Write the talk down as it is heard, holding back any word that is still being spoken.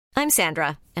I'm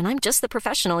Sandra, and I'm just the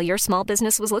professional your small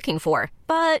business was looking for.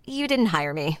 But you didn't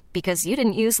hire me because you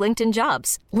didn't use LinkedIn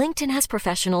Jobs. LinkedIn has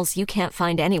professionals you can't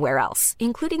find anywhere else,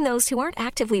 including those who aren't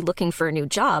actively looking for a new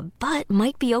job, but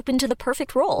might be open to the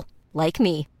perfect role, like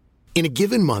me. In a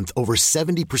given month, over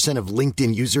 70% of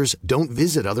LinkedIn users don't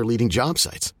visit other leading job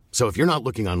sites. So if you're not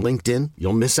looking on LinkedIn,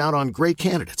 you'll miss out on great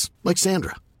candidates like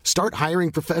Sandra. Start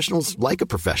hiring professionals like a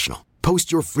professional.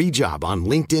 Post your free job on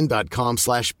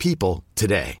linkedin.com/people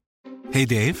today. Hey,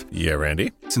 Dave. Yeah,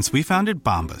 Randy. Since we founded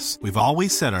Bombas, we've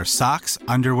always said our socks,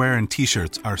 underwear, and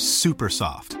T-shirts are super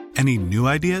soft. Any new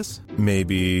ideas?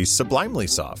 Maybe sublimely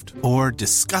soft. Or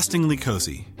disgustingly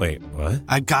cozy. Wait, what?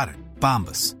 I got it.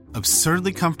 Bombas.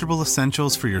 Absurdly comfortable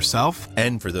essentials for yourself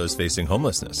and for those facing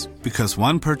homelessness. Because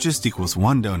one purchased equals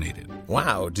one donated.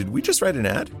 Wow, did we just write an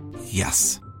ad?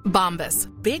 Yes. Bombas.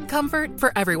 Big comfort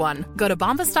for everyone. Go to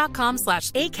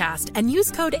bombas.com/ACAST and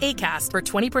use code ACAST for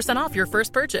 20% off your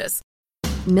first purchase.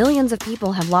 Millions of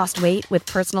people have lost weight with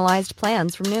personalized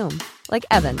plans from Noom. Like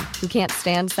Evan, who can't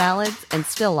stand salads and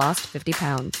still lost 50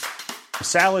 pounds.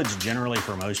 Salads generally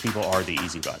for most people are the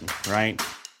easy button, right?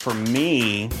 For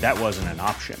me, that wasn't an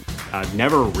option. I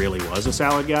never really was a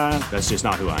salad guy. That's just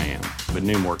not who I am. But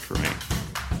Noom worked for me.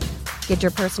 Get your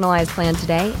personalized plan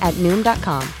today at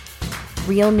Noom.com.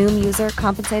 Real Noom user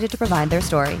compensated to provide their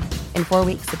story. In 4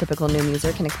 weeks, the typical Noom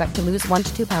user can expect to lose 1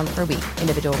 to 2 pounds per week.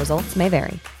 Individual results may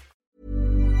vary.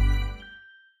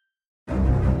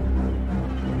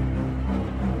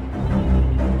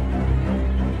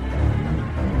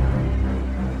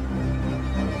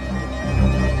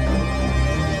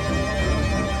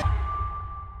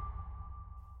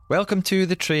 Welcome to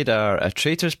The Trader, a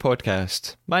Traitors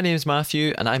podcast. My name is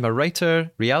Matthew and I'm a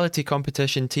writer, reality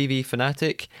competition TV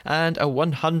fanatic, and a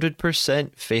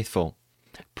 100% faithful.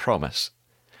 Promise.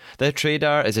 The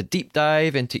Trader is a deep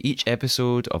dive into each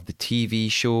episode of the TV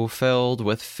show filled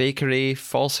with fakery,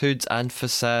 falsehoods and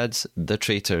facades, The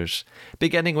Traitors,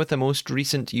 beginning with the most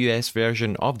recent US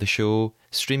version of the show,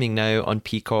 streaming now on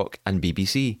Peacock and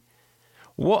BBC.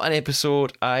 What an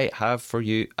episode I have for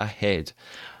you ahead.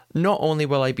 Not only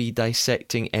will I be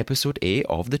dissecting episode 8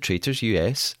 of The Traitors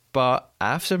US, but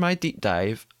after my deep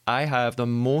dive, I have the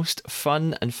most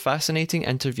fun and fascinating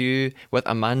interview with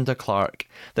Amanda Clark,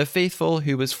 the faithful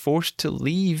who was forced to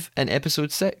leave in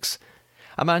episode 6.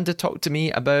 Amanda talked to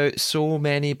me about so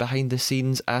many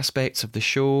behind-the-scenes aspects of the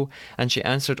show, and she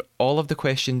answered all of the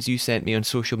questions you sent me on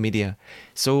social media,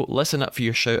 so listen up for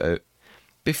your shout-out.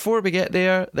 Before we get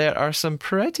there, there are some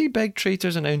pretty big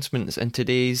Traitors announcements in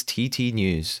today's TT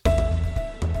News.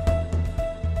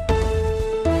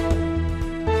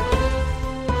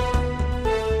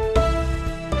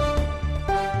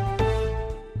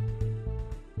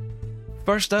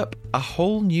 First up, a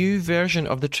whole new version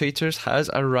of The Traitors has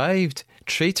arrived.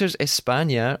 Traitors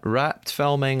España wrapped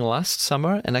filming last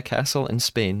summer in a castle in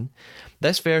Spain.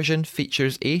 This version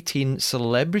features 18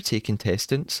 celebrity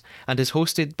contestants and is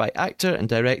hosted by actor and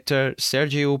director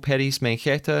Sergio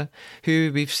Perez-Mencheta,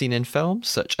 who we've seen in films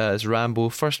such as Rambo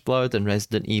First Blood and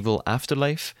Resident Evil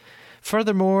Afterlife.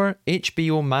 Furthermore,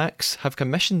 HBO Max have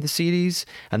commissioned the series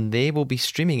and they will be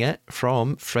streaming it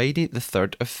from Friday the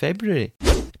 3rd of February.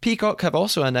 Peacock have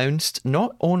also announced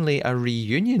not only a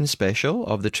reunion special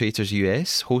of The Traitors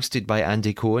US hosted by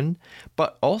Andy Cohen,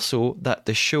 but also that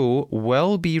the show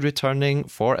will be returning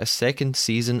for a second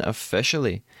season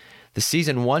officially. The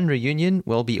Season 1 reunion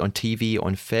will be on TV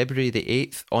on February the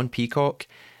 8th on Peacock,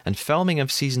 and filming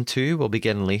of Season 2 will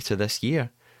begin later this year.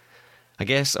 I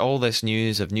guess all this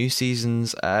news of new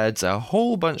seasons adds a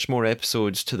whole bunch more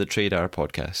episodes to the Trader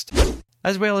podcast.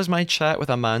 As well as my chat with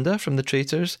Amanda from The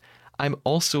Traitors, I'm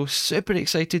also super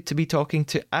excited to be talking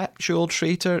to actual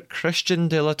traitor Christian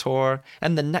de la Torre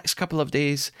in the next couple of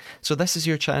days, so this is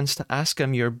your chance to ask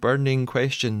him your burning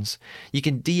questions. You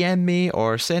can DM me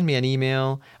or send me an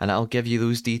email and I'll give you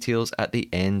those details at the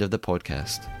end of the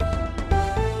podcast.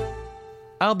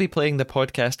 I'll be playing the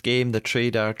podcast game The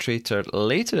Trader Traitor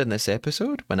later in this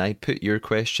episode when I put your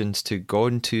questions to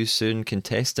Gone Too Soon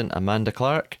contestant Amanda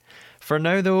Clark. For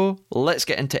now though, let's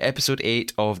get into episode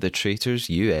 8 of The Traitors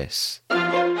US.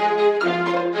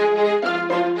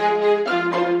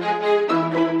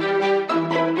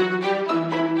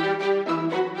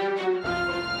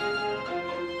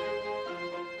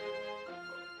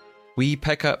 We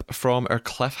pick up from our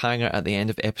cliffhanger at the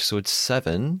end of episode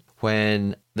 7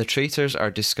 when the Traitors are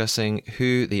discussing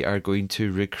who they are going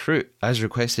to recruit as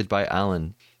requested by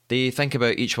Alan. They think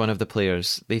about each one of the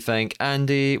players. They think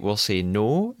Andy will say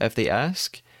no if they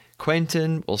ask.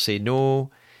 Quentin will say no.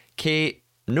 Kate,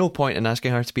 no point in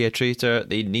asking her to be a traitor.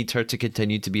 They need her to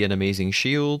continue to be an amazing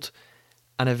shield.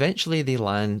 And eventually they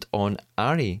land on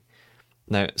Ari.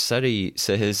 Now, Siri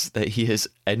says that he is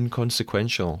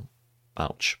inconsequential.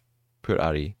 Ouch. Poor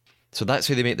Ari. So that's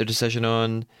who they make their decision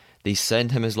on. They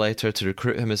send him his letter to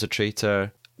recruit him as a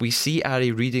traitor. We see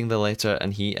Ari reading the letter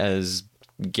and he is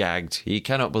gagged. He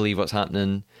cannot believe what's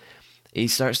happening. He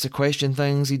starts to question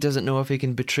things. He doesn't know if he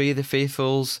can betray the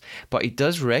faithfuls, but he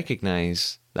does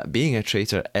recognise that being a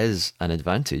traitor is an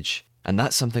advantage. And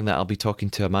that's something that I'll be talking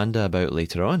to Amanda about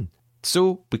later on.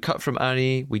 So we cut from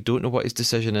Ari. We don't know what his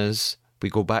decision is. We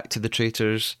go back to the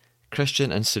traitors.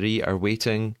 Christian and Siri are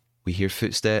waiting. We hear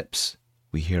footsteps.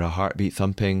 We hear a heartbeat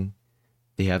thumping.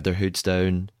 They have their hoods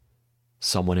down.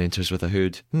 Someone enters with a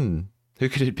hood. Who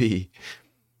could it be?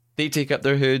 They take up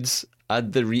their hoods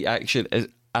and the reaction is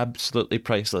absolutely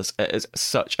priceless. It is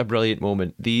such a brilliant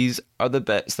moment. These are the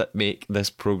bits that make this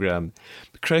programme.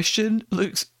 Christian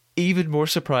looks even more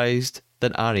surprised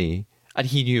than Ari, and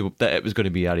he knew that it was going to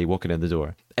be Ari walking in the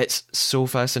door. It's so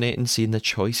fascinating seeing the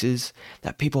choices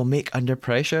that people make under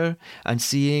pressure and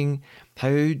seeing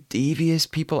how devious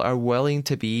people are willing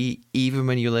to be even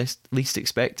when you least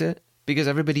expect it. Because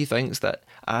everybody thinks that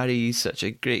Ari's such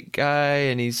a great guy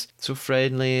and he's so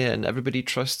friendly and everybody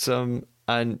trusts him.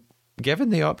 And given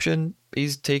the option,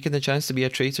 he's taken the chance to be a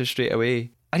traitor straight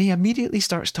away. And he immediately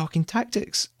starts talking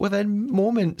tactics within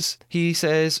moments. He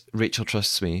says, Rachel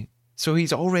trusts me. So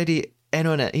he's already in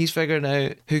on it. He's figuring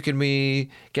out who can we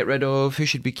get rid of, who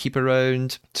should we keep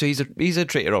around. So he's a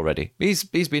traitor already. He's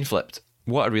been flipped.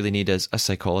 What I really need is a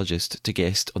psychologist to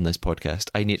guest on this podcast.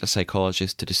 I need a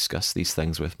psychologist to discuss these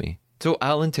things with me. So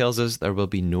Alan tells us there will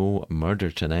be no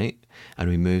murder tonight, and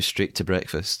we move straight to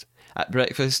breakfast. At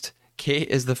breakfast, Kate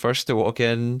is the first to walk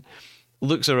in,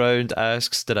 looks around,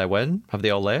 asks, did I win? Have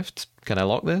they all left? Can I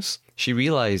lock this? She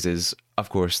realises, of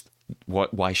course,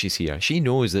 why she's here. She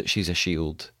knows that she's a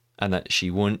shield and that she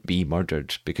won't be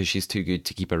murdered because she's too good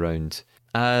to keep around.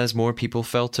 As more people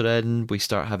filter in, we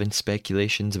start having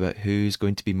speculations about who's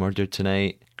going to be murdered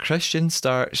tonight. Christian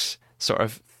starts sort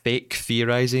of fake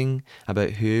theorising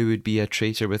about who would be a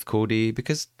traitor with Cody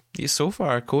because so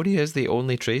far Cody is the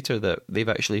only traitor that they've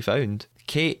actually found.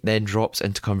 Kate then drops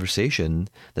into conversation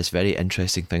this very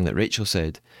interesting thing that Rachel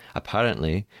said.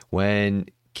 Apparently, when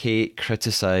Kate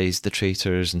criticised the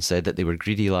traitors and said that they were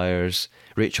greedy liars,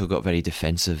 Rachel got very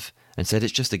defensive and said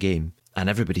it's just a game. And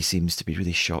everybody seems to be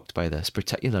really shocked by this,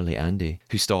 particularly Andy,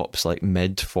 who stops like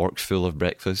mid-fork full of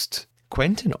breakfast.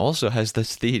 Quentin also has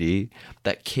this theory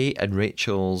that Kate and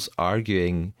Rachel's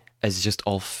arguing is just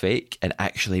all fake and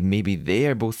actually maybe they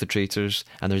are both the traitors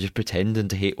and they're just pretending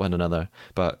to hate one another.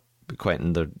 But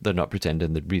Quentin, they're not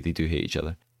pretending, they really do hate each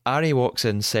other. Ari walks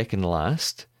in second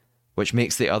last, which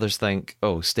makes the others think,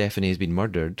 oh, Stephanie has been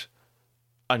murdered,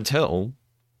 until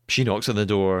she knocks on the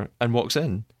door and walks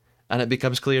in. And it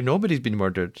becomes clear nobody's been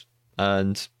murdered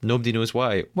and nobody knows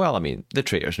why. Well, I mean, the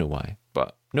traitors know why,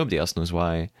 but nobody else knows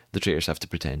why. The traitors have to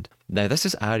pretend. Now, this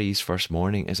is Ari's first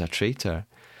morning as a traitor.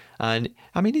 And,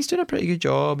 I mean, he's doing a pretty good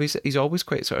job. He's always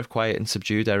quite sort of quiet and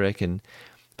subdued, I reckon.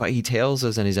 But he tells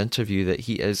us in his interview that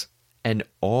he is in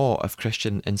awe of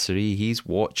Christian and Siri. He's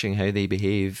watching how they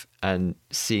behave and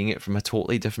seeing it from a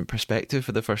totally different perspective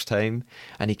for the first time.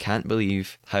 And he can't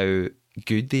believe how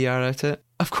good they are at it.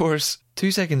 Of course, 2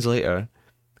 seconds later,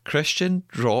 Christian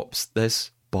drops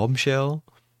this bombshell.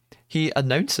 He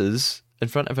announces in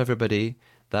front of everybody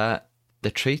that the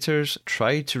traitors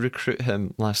tried to recruit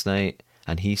him last night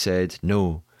and he said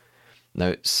no.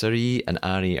 Now, Siri and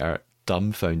Ari are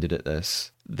dumbfounded at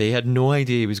this. They had no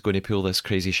idea he was going to pull this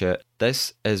crazy shit.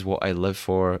 This is what I live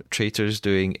for. Traitors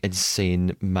doing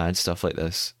insane, mad stuff like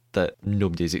this that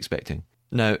nobody's expecting.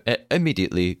 Now, it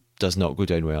immediately does not go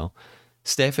down well.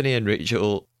 Stephanie and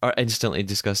Rachel are instantly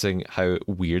discussing how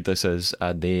weird this is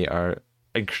and they are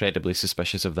incredibly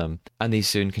suspicious of them. And they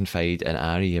soon confide in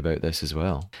Ari about this as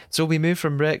well. So we move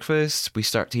from breakfast, we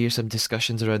start to hear some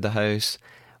discussions around the house.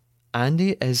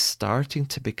 Andy is starting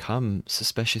to become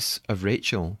suspicious of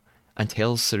Rachel and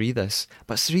tells Siri this.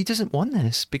 But Siri doesn't want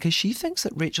this because she thinks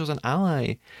that Rachel's an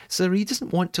ally. Siri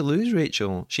doesn't want to lose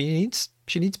Rachel. She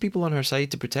needs people on her side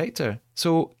to protect her.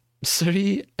 So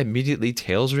Siri immediately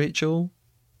tells Rachel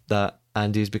that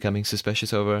Andy is becoming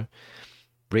suspicious of her.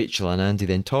 Rachel and Andy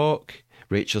then talk.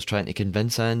 Rachel's trying to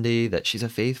convince Andy that she's a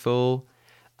faithful.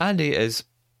 Andy is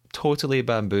totally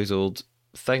bamboozled,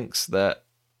 thinks that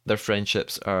their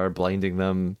friendships are blinding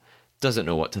them, doesn't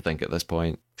know what to think at this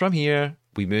point. From here,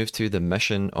 we move to the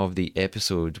mission of the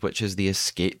episode, which is the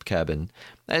escape cabin.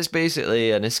 It's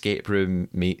basically an escape room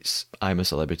meets I'm a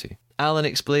Celebrity. Alan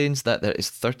explains that there is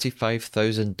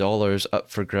 $35,000 up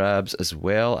for grabs as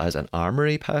well as an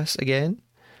armory pass again.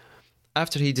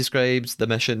 After he describes the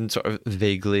mission sort of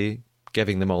vaguely,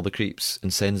 giving them all the creeps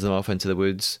and sends them off into the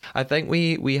woods. I think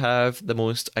we have the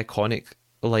most iconic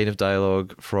line of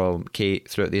dialogue from Kate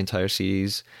throughout the entire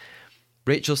series.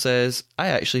 Rachel says, "I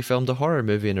actually filmed a horror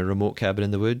movie in a remote cabin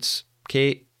in the woods."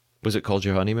 Kate, was it called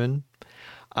Your Honeymoon?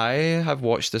 I have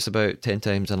watched this about 10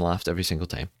 times and laughed every single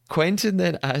time. Quentin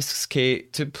then asks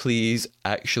Kate to please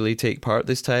actually take part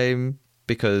this time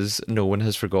because no one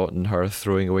has forgotten her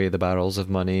throwing away the barrels of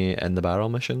money in the barrel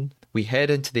mission. We head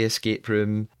into the escape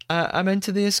room. I'm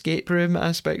into the escape room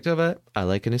aspect of it. I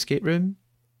like an escape room.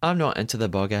 I'm not into the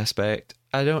bug aspect.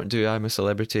 I don't do I'm a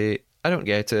Celebrity. I don't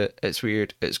get it. It's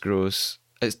weird. It's gross.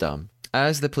 It's dumb.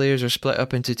 As the players are split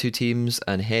up into two teams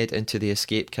and head into the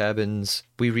escape cabins,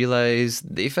 we realise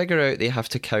they figure out they have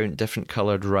to count different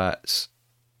coloured rats.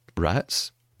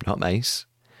 Rats? Not mice.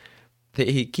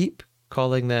 They keep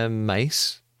calling them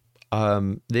mice.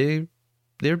 They're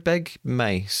big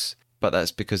mice, but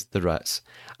that's because the rats.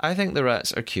 I think the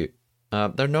rats are cute.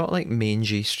 They're not like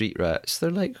mangy street rats. They're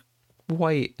like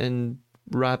white and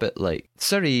rabbit-like.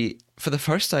 Suri, for the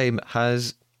first time,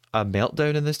 has a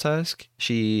meltdown in this task.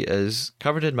 She is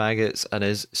covered in maggots and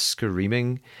is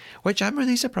screaming, which I'm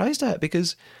really surprised at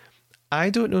because I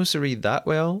don't know Suri that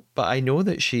well, but I know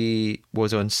that she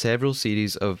was on several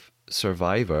series of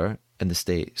Survivor in the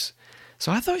States. So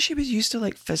I thought she was used to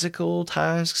like physical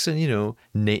tasks and, you know,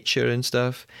 nature and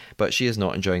stuff, but she is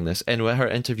not enjoying this. In her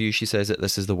interview, she says that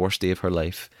this is the worst day of her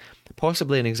life.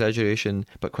 Possibly an exaggeration,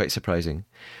 but quite surprising.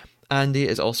 Andy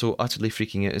is also utterly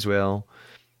freaking out as well.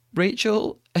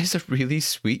 Rachel is a really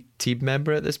sweet team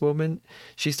member at this moment.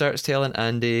 She starts telling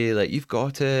Andy, like, you've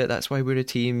got it, that's why we're a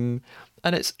team.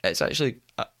 And it's actually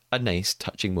a nice,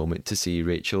 touching moment to see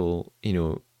Rachel, you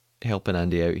know, helping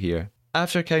Andy out here.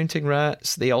 After counting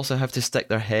rats, they also have to stick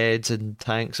their heads in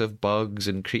tanks of bugs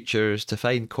and creatures to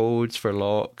find codes for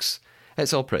locks.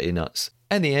 It's all pretty nuts.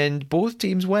 In the end, both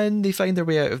teams win. They find their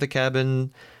way out of the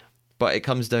cabin. But it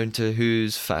comes down to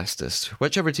who's fastest.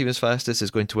 Whichever team is fastest is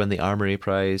going to win the Armory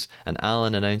prize, and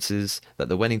Alan announces that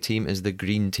the winning team is the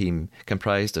green team,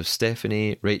 comprised of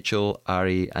Stephanie, Rachel,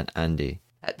 Ari and Andy.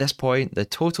 At this point, the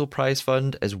total prize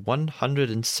fund is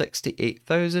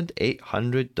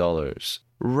 $168,800.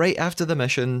 Right after the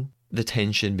mission, the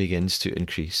tension begins to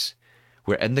increase.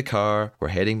 We're in the car, we're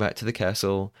heading back to the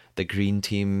castle. The green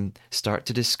team start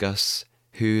to discuss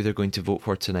who they're going to vote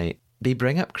for tonight. They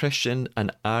bring up Christian and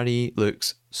Ari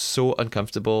looks so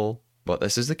uncomfortable, but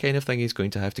this is the kind of thing he's going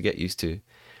to have to get used to.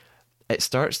 It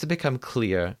starts to become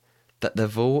clear that the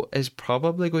vote is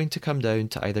probably going to come down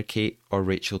to either Kate or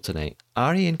Rachel tonight.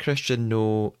 Ari and Christian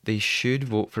know they should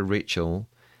vote for Rachel,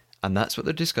 and that's what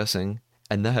they're discussing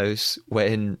in the house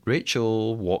when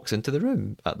Rachel walks into the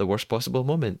room at the worst possible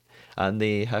moment, and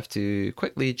they have to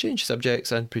quickly change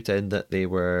subjects and pretend that they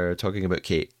were talking about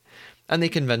Kate. And they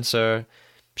convince her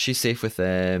she's safe with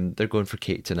them. They're going for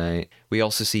Kate tonight. We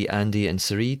also see Andy and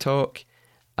Suri talk,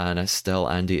 and still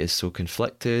Andy is so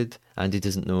conflicted. Andy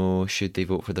doesn't know should they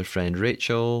vote for their friend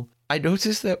Rachel. I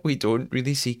noticed that we don't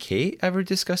really see Kate ever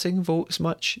discussing votes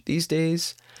much these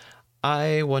days.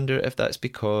 I wonder if that's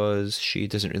because she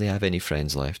doesn't really have any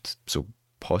friends left, so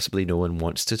possibly no one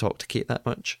wants to talk to Kate that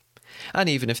much. And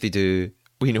even if they do,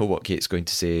 we know what Kate's going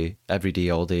to say every day,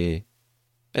 all day.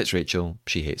 It's Rachel.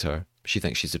 She hates her. She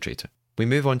thinks she's a traitor. We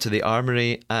move on to the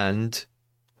armory, and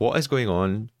what is going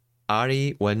on?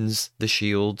 Ari wins the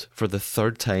shield for the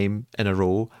third time in a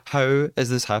row. How is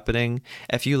this happening?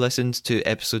 If you listened to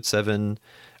episode 7,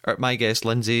 my guest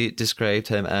Lindsay described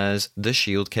him as the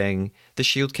Shield King. The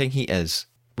Shield King he is.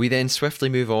 We then swiftly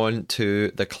move on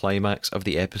to the climax of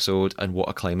the episode, and what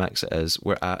a climax it is.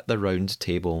 We're at the round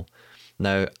table.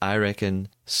 Now, I reckon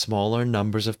smaller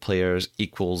numbers of players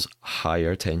equals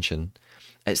higher tension.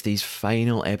 It's these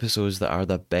final episodes that are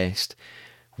the best.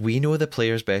 We know the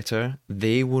players better,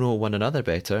 they will know one another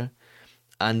better,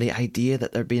 and the idea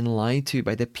that they're being lied to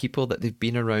by the people that they've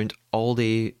been around all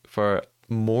day for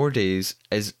more days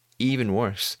is even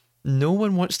worse. No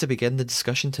one wants to begin the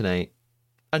discussion tonight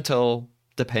until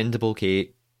dependable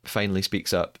Kate finally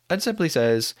speaks up and simply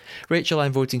says, Rachel,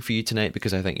 I'm voting for you tonight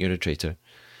because I think you're a traitor.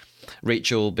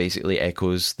 Rachel basically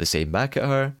echoes the same back at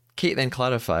her. Kate then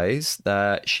clarifies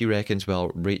that she reckons, well,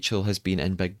 Rachel has been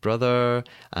in Big Brother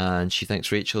and she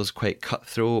thinks Rachel's quite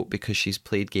cutthroat because she's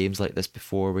played games like this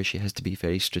before where she has to be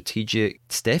very strategic.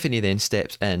 Stephanie then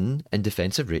steps in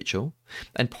defence of Rachel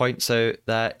and points out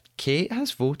that Kate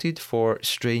has voted for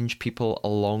strange people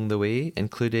along the way,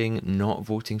 including not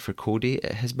voting for Cody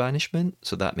at his banishment,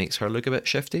 so that makes her look a bit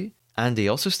shifty. Andy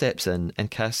also steps in and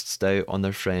casts doubt on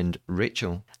their friend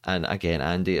Rachel. And again,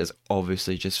 Andy is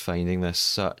obviously just finding this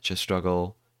such a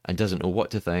struggle and doesn't know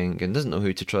what to think and doesn't know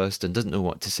who to trust and doesn't know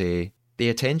what to say. The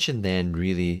attention then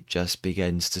really just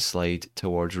begins to slide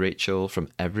towards Rachel from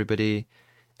everybody,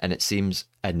 and it seems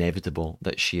inevitable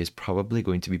that she is probably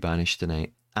going to be banished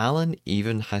tonight. Alan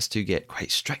even has to get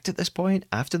quite strict at this point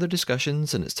after the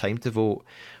discussions and it's time to vote.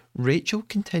 Rachel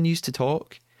continues to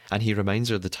talk, and he reminds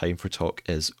her the time for talk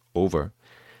is over.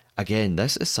 Again,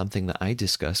 this is something that I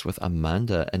discussed with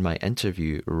Amanda in my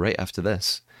interview right after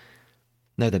this.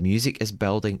 Now, the music is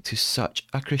building to such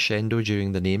a crescendo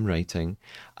during the name writing.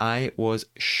 I was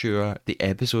sure the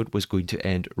episode was going to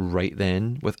end right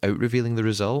then without revealing the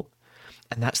result.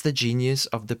 And that's the genius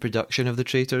of the production of The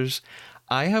Traitors.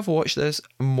 I have watched this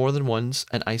more than once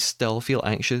and I still feel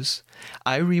anxious.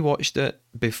 I rewatched it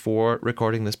before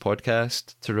recording this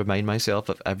podcast to remind myself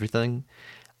of everything.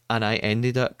 And I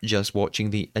ended up just watching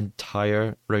the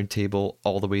entire roundtable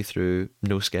all the way through,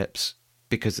 no skips,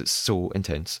 because it's so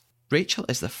intense. Rachel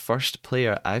is the first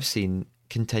player I've seen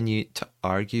continue to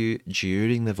argue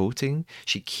during the voting.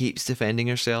 She keeps defending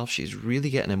herself. She's really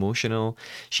getting emotional.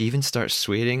 She even starts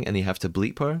swearing and they have to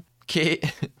bleep her.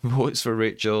 Kate votes for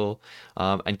Rachel,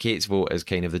 and Kate's vote is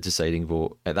kind of the deciding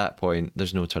vote. At that point,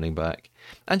 there's no turning back.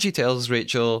 And she tells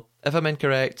Rachel, if I'm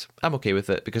incorrect, I'm okay with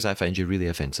it because I find you really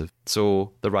offensive.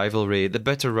 So the rivalry, the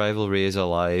bitter rivalry is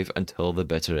alive until the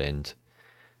bitter end.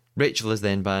 Rachel is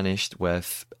then banished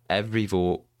with every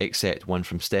vote except one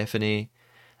from Stephanie,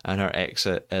 and her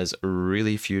exit is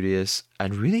really furious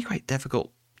and really quite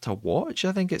difficult to watch.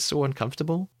 I think it's so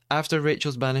uncomfortable. After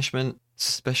Rachel's banishment,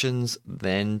 suspicions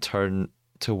then turn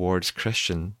towards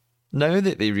Christian. Now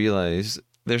that they realise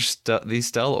they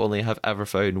still only have ever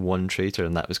found one traitor,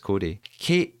 and that was Cody.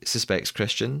 Kate suspects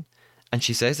Christian, and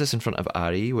she says this in front of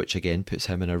Ari, which again puts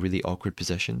him in a really awkward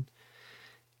position.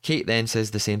 Kate then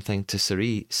says the same thing to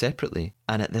Sari separately,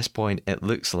 and at this point it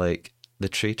looks like the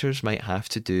traitors might have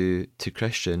to do to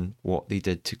Christian what they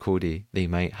did to Cody. They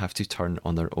might have to turn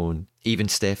on their own. Even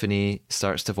Stephanie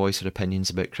starts to voice her opinions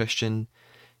about Christian.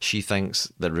 She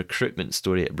thinks the recruitment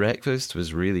story at breakfast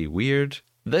was really weird.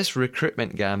 This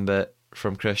recruitment gambit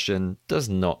from Christian does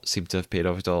not seem to have paid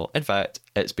off at all. In fact,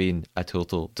 it's been a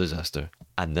total disaster.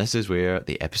 And this is where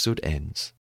the episode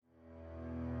ends.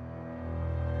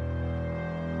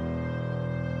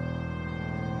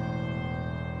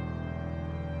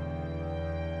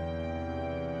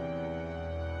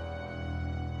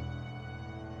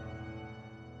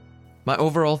 My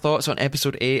overall thoughts on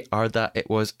episode 8 are that it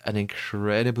was an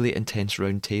incredibly intense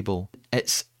round table.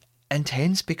 It's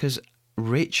intense because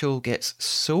Rachel gets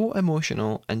so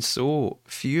emotional and so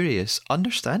furious,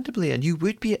 understandably, and you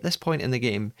would be at this point in the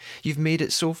game. You've made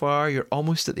it so far, you're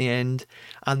almost at the end,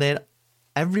 and then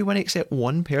everyone except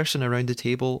one person around the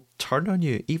table turn on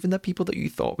you, even the people that you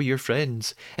thought were your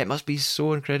friends. It must be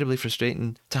so incredibly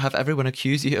frustrating to have everyone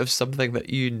accuse you of something that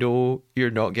you know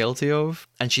you're not guilty of.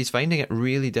 And she's finding it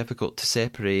really difficult to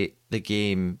separate the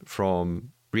game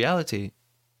from reality.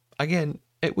 Again,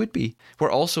 it would be.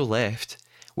 We're also left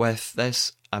with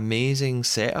this amazing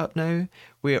setup now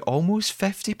where almost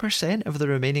 50% of the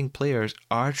remaining players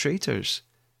are traitors.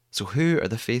 So who are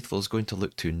the faithfuls going to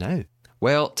look to now?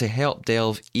 Well, to help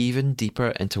delve even deeper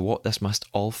into what this must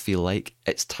all feel like,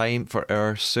 it's time for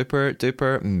our super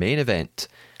duper main event.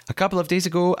 A couple of days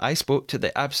ago, I spoke to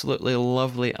the absolutely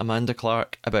lovely Amanda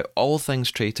Clark about all things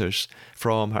Traitors,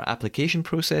 from her application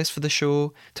process for the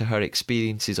show to her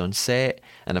experiences on set,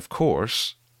 and of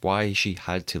course, why she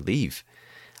had to leave.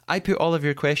 I put all of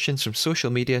your questions from social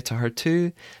media to her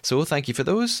too, so thank you for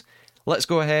those. Let's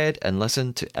go ahead and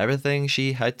listen to everything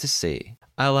she had to say.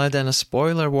 I'll add in a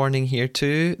spoiler warning here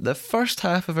too. The first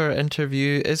half of our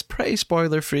interview is pretty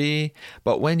spoiler free,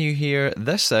 but when you hear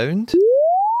this sound,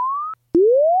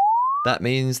 that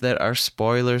means there are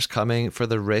spoilers coming for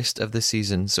the rest of the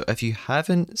season. So if you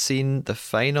haven't seen the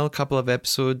final couple of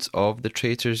episodes of The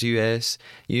Traitors US,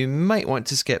 you might want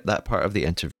to skip that part of the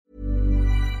interview.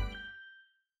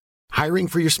 Hiring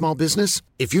for your small business?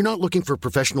 If you're not looking for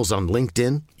professionals on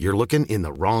LinkedIn, you're looking in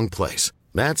the wrong place.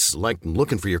 That's like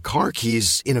looking for your car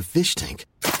keys in a fish tank.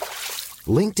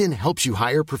 LinkedIn helps you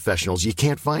hire professionals you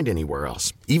can't find anywhere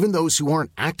else, even those who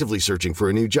aren't actively searching for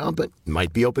a new job but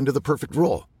might be open to the perfect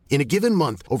role. In a given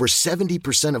month, over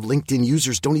 70% of LinkedIn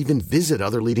users don't even visit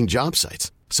other leading job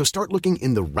sites. So start looking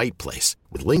in the right place.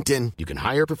 With LinkedIn, you can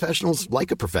hire professionals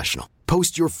like a professional.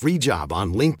 Post your free job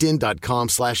on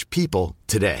linkedin.com/people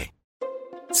today.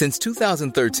 Since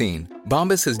 2013,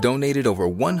 Bombas has donated over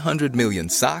 100 million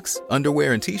socks,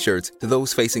 underwear, and T-shirts to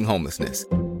those facing homelessness.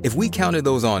 If we counted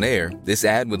those on air, this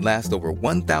ad would last over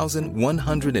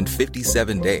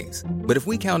 1,157 days. But if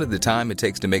we counted the time it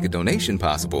takes to make a donation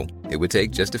possible, it would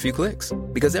take just a few clicks.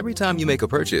 Because every time you make a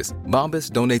purchase,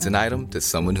 Bombas donates an item to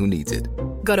someone who needs it.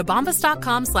 Go to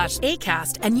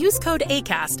bombas.com/ACAST and use code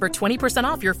ACAST for 20%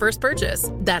 off your first purchase.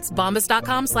 That's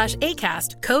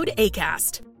bombas.com/ACAST, code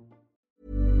ACAST.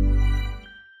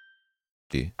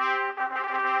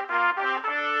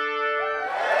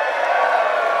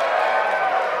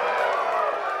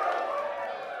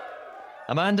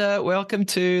 Amanda, welcome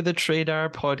to the Trader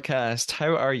podcast.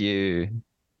 How are you?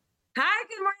 Hi,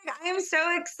 good morning. I am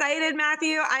so excited,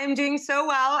 Matthew. I am doing so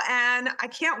well, and I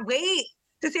can't wait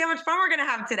to see how much fun we're going to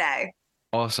have today.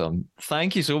 Awesome.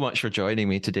 Thank you so much for joining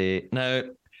me today. Now,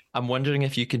 I'm wondering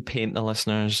if you could paint the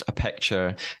listeners a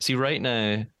picture. See, right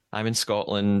now, I'm in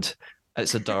Scotland.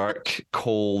 It's a dark,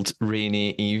 cold,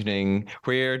 rainy evening.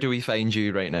 Where do we find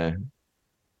you right now?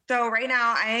 So right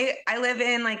now, I live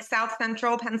in like South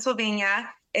Central Pennsylvania.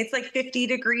 It's like 50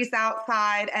 degrees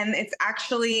outside, and it's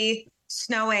actually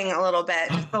snowing a little bit,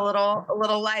 just a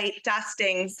little light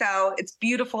dusting. So it's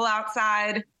beautiful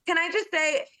outside. Can I just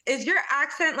say, is your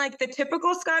accent like the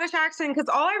typical Scottish accent? Because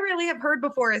all I really have heard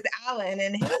before is Alan,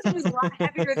 and his was a lot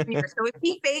heavier than yours. So is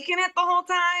he faking it the whole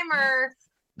time, or?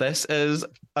 This is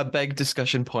a big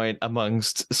discussion point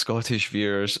amongst Scottish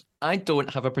viewers. I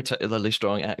don't have a particularly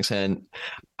strong accent.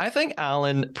 I think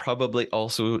Alan probably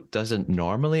also doesn't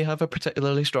normally have a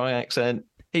particularly strong accent.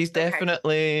 He's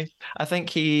definitely, I think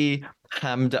he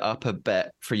hammed it up a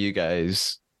bit for you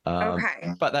guys.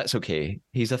 Okay. But that's okay.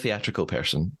 He's a theatrical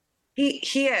person. He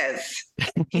is.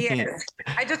 He is.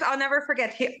 I'll never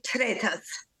forget Traitors.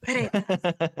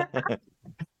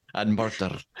 And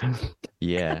murder.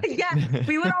 Yeah. Yeah.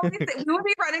 We would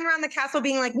be running around the castle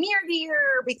being like, "Mere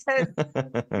deer," because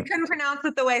we couldn't pronounce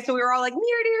it the way. So we were all like,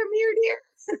 "Mere deer."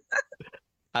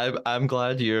 I'm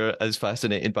glad you're as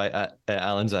fascinated by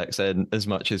Alan's accent as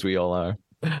much as we all are.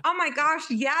 Oh my gosh,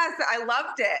 yes, I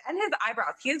loved it. And his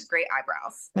eyebrows. He has great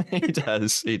eyebrows.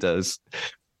 He does.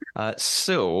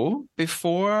 So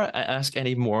before I ask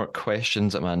any more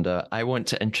questions, Amanda, I want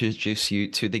to introduce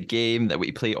you to the game that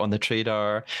we play on the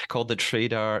Trader called the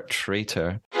Trader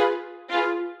Traitor.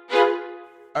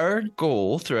 Our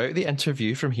goal throughout the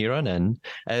interview from here on in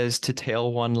is to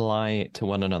tell one lie to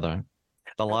one another.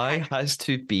 The lie has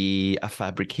to be a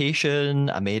fabrication,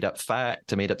 a made-up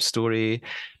fact, a made-up story.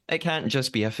 It can't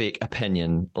just be a fake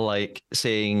opinion, like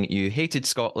saying you hated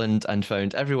Scotland and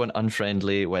found everyone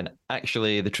unfriendly when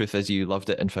actually the truth is you loved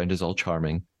it and found us all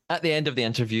charming. At the end of the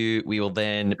interview, we will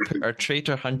then put our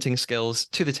traitor hunting skills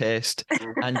to the test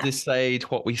and decide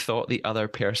what we thought the other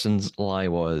person's lie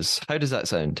was. How does that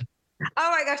sound?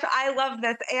 Oh my gosh, I love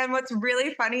this. And what's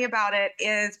really funny about it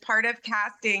is part of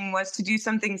casting was to do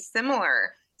something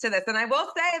similar to this. And I will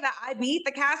say that I beat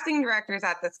the casting directors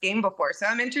at this game before. So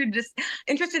I'm interested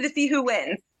to see who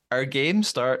wins. Our game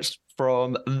starts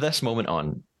from this moment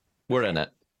on. We're in it.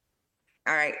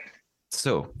 All right.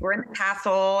 So we're in the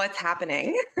castle. It's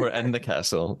happening. We're in the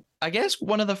castle. I guess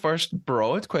one of the first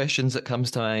broad questions that comes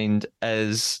to mind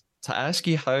is to ask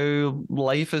you how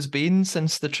life has been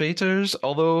since the Traitors.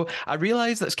 Although I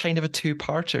realize that's kind of a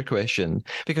two-parter question,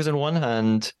 because on one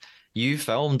hand, you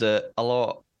filmed it a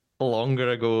lot longer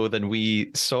ago than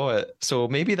we saw it. So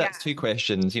maybe that's two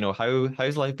questions. You know,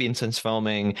 how's life been since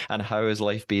filming, and how has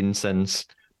life been since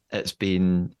it's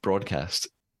been broadcast?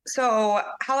 So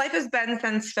how life has been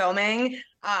since filming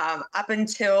up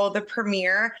until the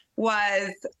premiere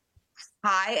was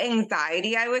high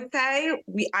anxiety, I would say.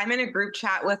 I'm in a group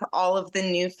chat with all of the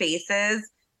new faces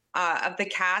of the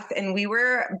cast, and we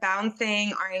were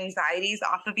bouncing our anxieties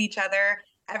off of each other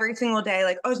every single day.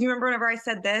 Like, oh, do you remember whenever I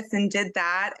said this and did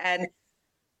that? And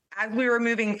as we were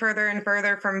moving further and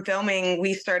further from filming,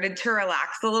 we started to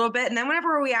relax a little bit. And then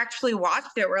whenever we actually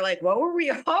watched it, we're like, what were we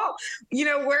all,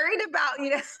 worried about?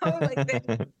 It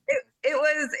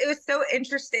was so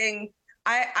interesting.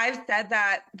 I've said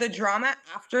that the drama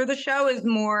after the show is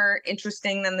more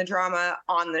interesting than the drama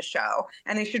on the show.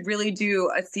 And they should really do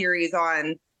a series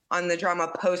on the drama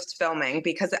post filming,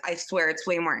 because I swear it's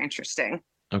way more interesting.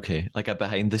 Okay, like a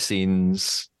behind the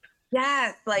scenes.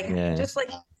 Yes, just like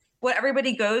what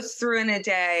everybody goes through in a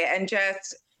day, and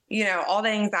just, all the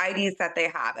anxieties that they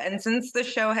have. And since the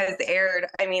show has aired,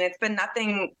 I mean, it's been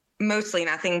mostly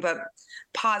nothing but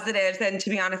positives. And to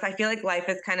be honest, I feel like life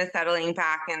is kind of settling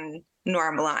back and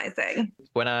normalizing.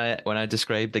 When I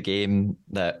described the game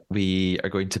that we are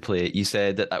going to play, you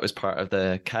said that was part of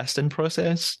the casting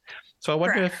process. So I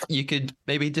wonder if you could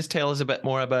maybe just tell us a bit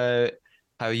more about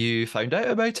how you found out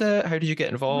about it. How did you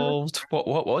get involved?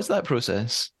 What was that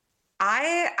process?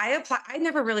 I applied. I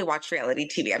never really watched reality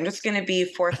TV. I'm just going to be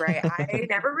forthright. I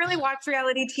never really watched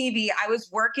reality TV. I was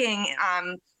working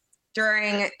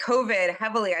during COVID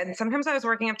heavily, and sometimes I was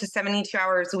working up to 72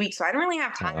 hours a week. So I didn't really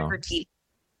have time for TV.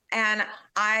 And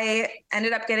I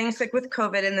ended up getting sick with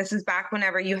COVID. And this is back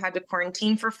whenever you had to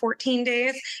quarantine for 14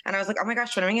 days. And I was like, oh my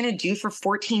gosh, what am I going to do for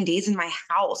 14 days in my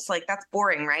house? Like, that's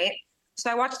boring, right? So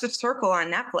I watched The Circle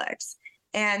on Netflix,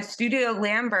 and Studio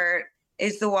Lambert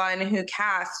is the one who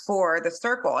cast for The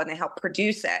Circle, and they helped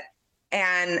produce it.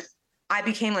 And I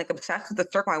became like obsessed with The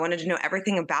Circle. I wanted to know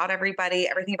everything about everybody,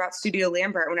 everything about Studio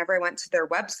Lambert. Whenever I went to their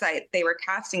website, they were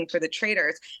casting for the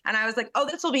Traitors. And I was like, oh,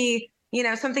 this will be,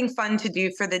 something fun to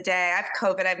do for the day. I have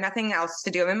COVID. I have nothing else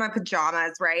to do. I'm in my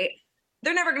pajamas, right?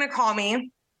 They're never going to call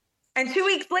me. And 2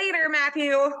 weeks later,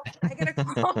 Matthew, I get a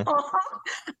call.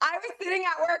 I was sitting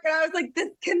at work and I was like, this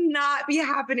cannot be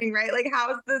happening, right? Like,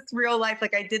 how is this real life?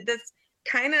 Like, I did this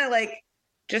kind of like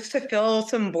just to fill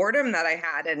some boredom that I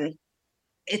had. And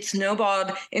it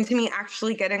snowballed into me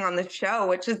actually getting on the show,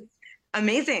 which is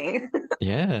amazing.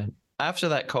 Yeah. After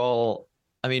that call,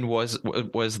 I mean, were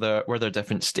there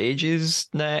different stages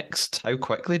next? How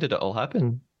quickly did it all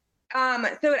happen?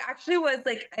 So it actually was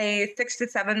like a 6 to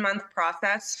 7 month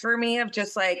process for me of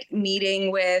just like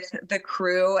meeting with the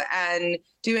crew and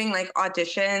doing like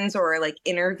auditions or like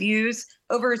interviews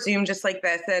over Zoom, just like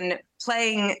this, and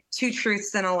playing two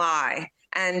truths and a lie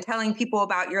and telling people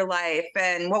about your life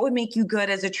and what would make you good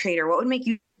as a traitor, what would make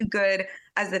you good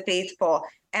as the faithful,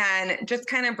 and just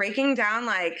kind of breaking down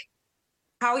like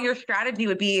how your strategy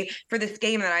would be for this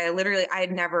game that I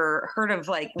had never heard of,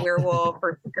 like Werewolf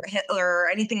or Hitler or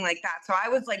anything like that. So I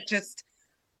was like,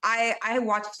 I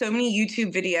watched so many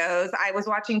YouTube videos. I was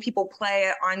watching people play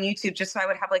it on YouTube just so I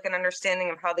would have like an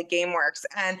understanding of how the game works.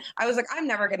 And I was like, I'm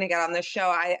never going to get on this show.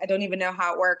 I don't even know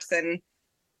how it works. And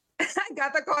I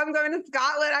got the call, I'm going to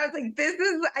Scotland. I was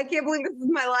like, I can't believe this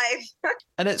is my life.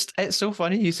 And it's so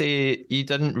funny you say you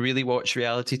didn't really watch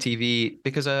reality TV,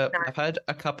 because I've had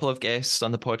a couple of guests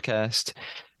on the podcast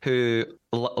who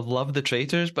love the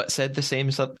Traitors, but said the same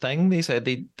thing. They said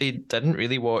they didn't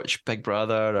really watch Big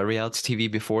Brother or reality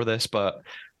TV before this, but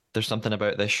there's something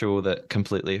about this show that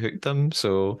completely hooked them.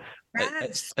 So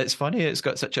Yes. it's funny. It's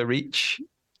got such a reach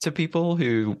to people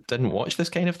who didn't watch this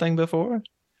kind of thing before.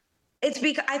 I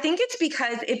think it's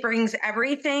because it brings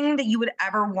everything that you would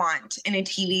ever want in a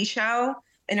TV show,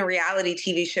 in a reality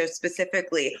TV show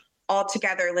specifically, all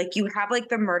together. Like you have like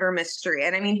the murder mystery.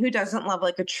 And I mean, who doesn't love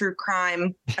like a true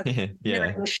crime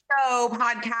show,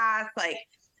 podcast, like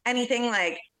anything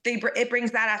like it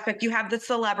brings that aspect. You have the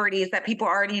celebrities that people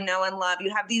already know and love.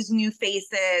 You have these new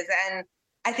faces. And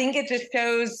I think it just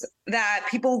shows that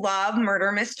people love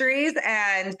murder mysteries,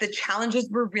 and the challenges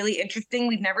were really interesting.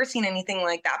 We've never seen anything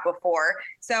like that before.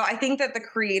 So I think that the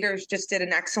creators just did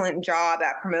an excellent job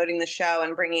at promoting the show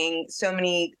and bringing so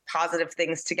many positive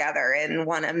things together in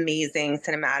one amazing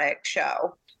cinematic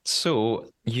show.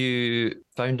 So you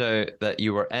found out that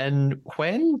you were in.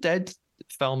 When did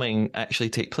filming actually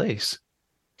take place?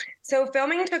 So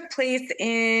filming took place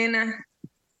in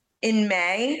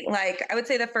May, like I would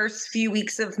say the first few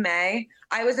weeks of May.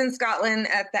 I was in Scotland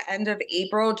at the end of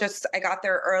April. I got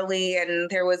there early, and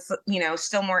there was,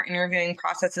 still more interviewing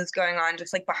processes going on,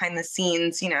 just like behind the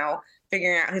scenes,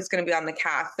 figuring out who's going to be on the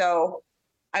cast. So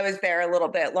I was there a little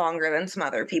bit longer than some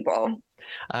other people.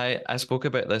 I spoke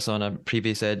about this on a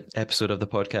previous episode of the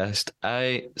podcast.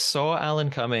 I saw Alan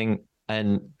Cumming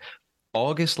in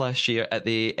August last year at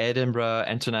the Edinburgh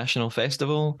International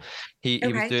Festival. He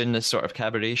was doing this sort of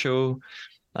cabaret show.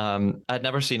 I'd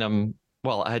never seen him.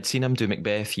 Well, I had seen him do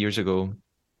Macbeth years ago.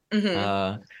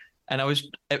 Mm-hmm. And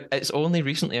it's only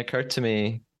recently occurred to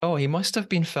me, oh, he must have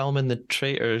been filming the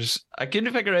Traitors. I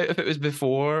couldn't figure out if it was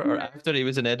before or after he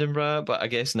was in Edinburgh, but I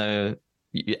guess now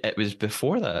it was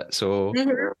before that. So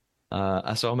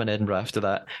I saw him in Edinburgh after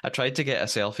that. I tried to get a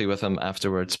selfie with him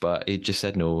afterwards, but he just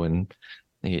said no. And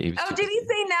he was did he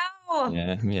say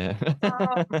no? Yeah.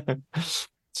 Oh,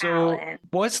 so Alan.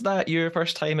 Was that your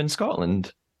first time in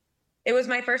Scotland? It was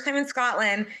my first time in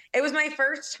Scotland. It was my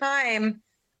first time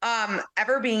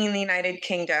ever being in the United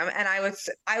Kingdom. And I was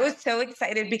so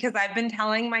excited because I've been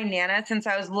telling my Nana since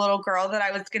I was a little girl that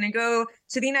I was going to go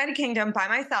to the United Kingdom by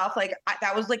myself. Like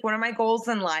that was like one of my goals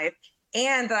in life.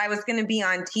 And that I was going to be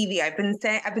on TV. I've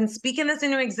been speaking this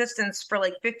into existence for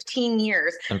like 15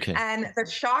 years. Okay. And the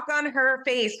shock on her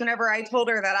face whenever I told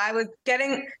her that I was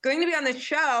going to be on the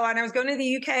show and I was going to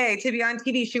the UK to be on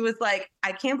TV, she was like,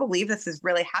 I can't believe this is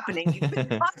really happening. You've been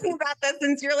talking about this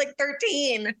since you're like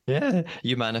 13. Yeah,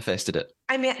 you manifested it.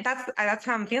 I mean, that's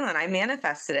how I'm feeling. I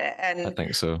manifested it. And I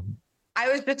think so.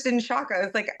 I was just in shock. I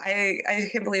was like, I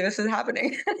can't believe this is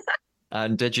happening.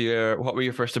 And what were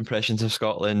your first impressions of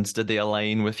Scotland? Did they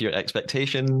align with your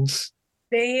expectations?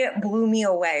 They blew me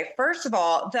away. First of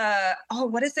all,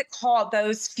 what is it called?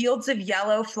 Those fields of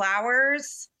yellow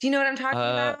flowers. Do you know what I'm talking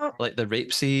about? Like the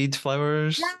rapeseed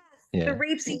flowers? Yes, the Yeah.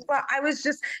 rapeseed. Well, I was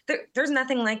just there's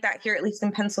nothing like that here, at least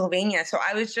in Pennsylvania. So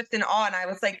I was just in awe, and I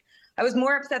was like, I was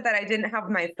more upset that I didn't have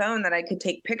my phone that I could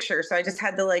take pictures. So I just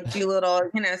had to like do little,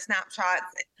 snapshots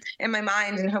in my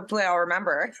mind, and hopefully I'll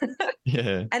remember.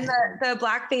 Yeah. And the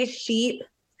black-faced sheep.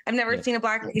 I've never seen a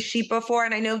black-faced sheep before,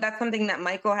 and I know that's something that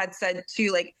Michael had said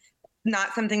too, like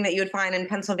not something that you would find in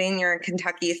Pennsylvania or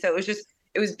Kentucky. So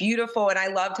it was beautiful, and I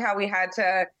loved how we had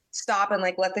to stop and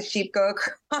like let the sheep go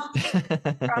across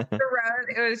the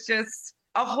road. It was just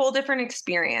a whole different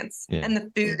experience, and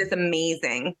the food is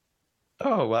amazing.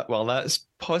 Oh, well, that's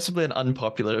possibly an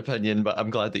unpopular opinion, but I'm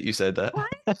glad that you said that. What?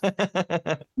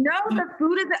 No, the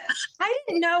food is. I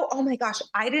didn't know. Oh my gosh,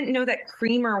 I didn't know that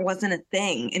creamer wasn't a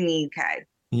thing in the UK.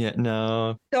 Yeah,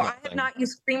 no. So I have not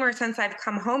used creamer since I've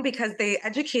come home because they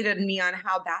educated me on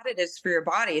how bad it is for your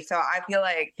body. So I feel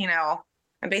like,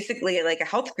 I'm basically like a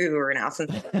health guru now since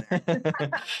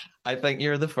I think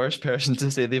you're the first person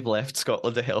to say they've left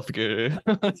Scotland a health guru.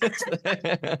 No,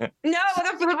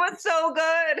 the food was so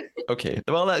good. Okay,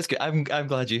 well, that's good. I'm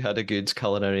glad you had a good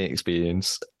culinary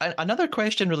experience. Another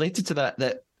question related to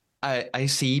that I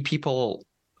see people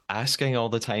asking all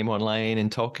the time online and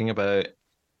talking about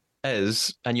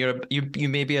is, and you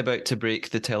may be about to break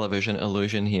the television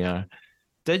illusion here.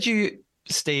 Did you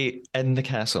stay in the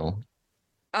castle?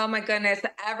 Oh my goodness.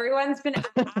 Everyone's been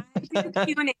I do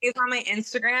Q&As on my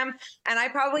Instagram, and I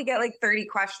probably get like 30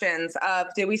 questions of,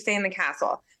 did we stay in the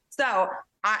castle? So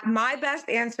my best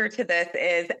answer to this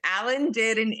is Alan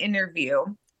did an interview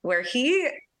where he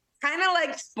kind of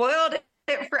like spoiled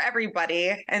it for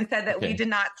everybody and said that we did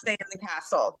not stay in the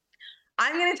castle.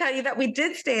 I'm going to tell you that we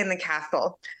did stay in the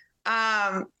castle.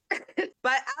 But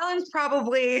Alan's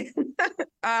probably, it doesn't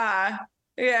have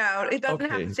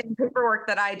the same paperwork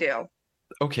that I do.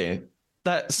 Okay.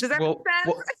 Does that make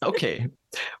sense? Okay.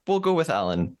 We'll go with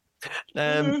Alan.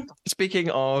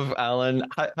 Speaking of Alan,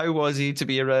 how was he to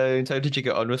be around? How did you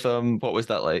get on with him? What was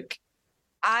that like?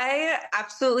 I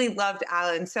absolutely loved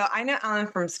Alan. So I know Alan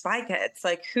from Spy Kids.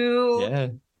 Like who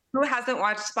hasn't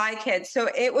watched Spy Kids? So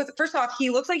it was, first off, he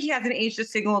looks like he hasn't aged a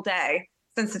single day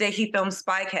since the day he filmed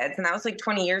Spy Kids. And that was like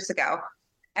 20 years ago.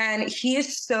 And he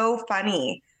is so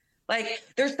funny. Like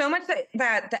there's so much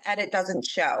that the edit doesn't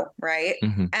show, right?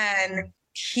 Mm-hmm. And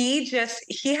he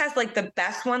has like the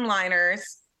best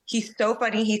one-liners. He's so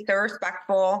funny. He's so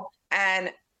respectful.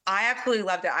 And I absolutely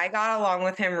loved it. I got along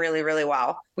with him really, really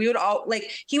well. We would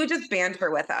he would just banter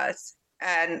with us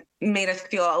and made us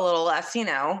feel a little less,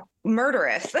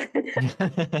 murderous.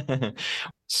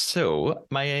 So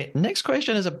my next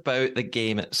question is about the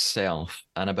game itself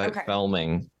and about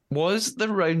filming. Was the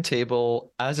round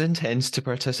table as intense to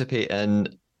participate in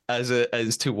as it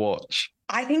is to watch?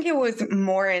 I think it was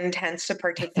more intense to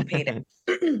participate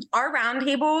in. Our round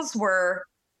tables were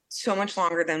so much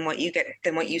longer than what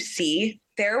you see.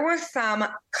 There were some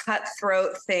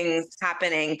cutthroat things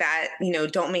happening that,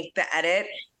 don't make the edit,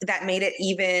 that made it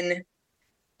even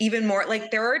more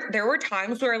like there were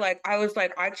times where like I was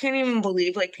like, I can't even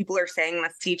believe like people are saying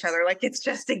this to each other, like it's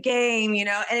just a game, and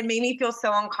it made me feel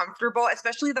so uncomfortable,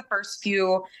 especially the first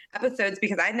few episodes,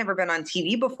 because I'd never been on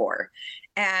TV before.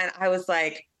 And I was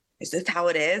like, is this how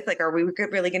it is? Like, are we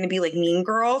really going to be like Mean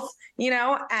Girls,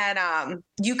 And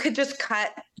you could just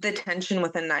cut the tension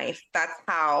with a knife. That's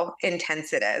how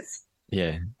intense it is.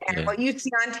 Yeah. And what you see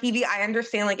on TV, I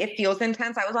understand, like it feels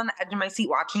intense. I was on the edge of my seat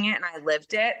watching it and I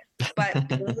lived it. But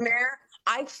being there,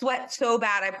 I sweat so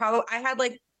bad. I had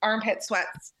like armpit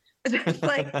sweats just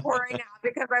like pouring out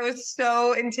because I was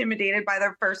so intimidated by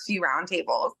the first few round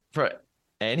tables. For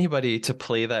anybody to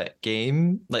play that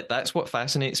game, like that's what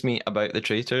fascinates me about the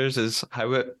Traitors is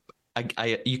how it,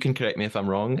 you can correct me if I'm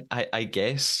wrong, I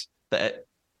guess that it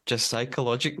just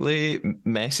psychologically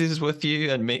messes with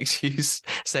you and makes you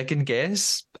second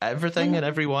guess everything and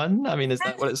everyone. I mean, is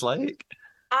that what it's like?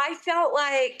 I felt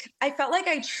like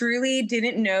I truly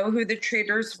didn't know who the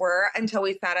Traitors were until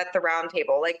we sat at the round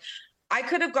table. Like I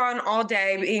could have gone all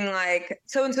day being like,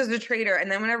 so-and-so's a traitor.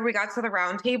 And then whenever we got to the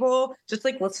round table, just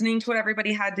like listening to what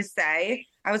everybody had to say,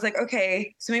 I was like,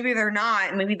 okay, so maybe they're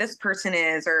not, maybe this person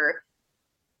is, or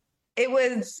it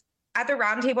was at the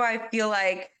round table. I feel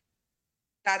like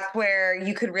that's where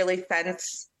you could really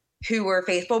sense who were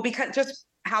faithful, because just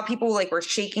how people like were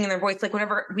shaking in their voice. Like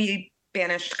whenever we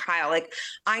banished Kyle, like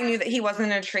I knew that he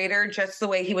wasn't a traitor just the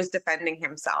way he was defending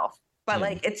himself. But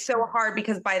like, it's so hard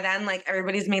because by then, like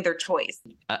everybody's made their choice.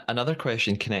 Another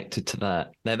question connected to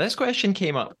that. Now, this question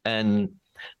came up in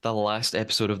the last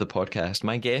episode of the podcast.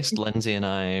 My guest, Lindsay, and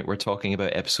I were talking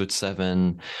about episode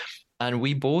 7, and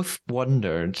we both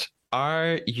wondered,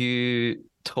 are you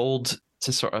told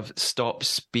to sort of stop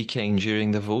speaking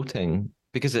during the voting?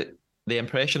 Because the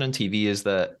impression on TV is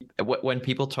that when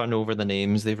people turn over the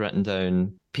names they've written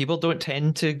down, people don't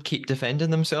tend to keep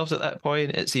defending themselves at that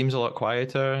point. It seems a lot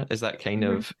quieter. Is that kind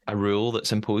of a rule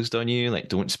that's imposed on you? Like,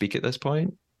 don't speak at this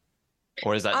point?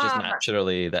 Or is that just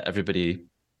naturally that everybody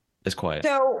is quiet?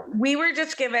 So we were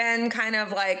just given kind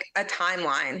of like a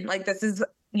timeline. Like, this is,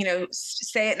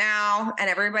 say it now, and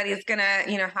everybody's gonna,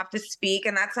 have to speak.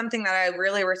 And that's something that I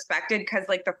really respected, because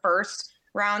like the first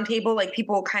round table, like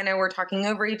people kind of were talking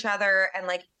over each other, and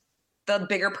like the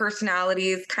bigger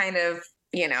personalities kind of,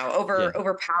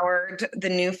 overpowered the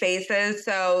new faces.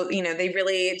 So, they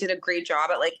really did a great job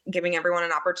at like giving everyone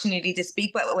an opportunity to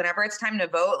speak. But whenever it's time to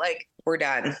vote, like, we're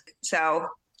done. So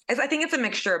I think it's a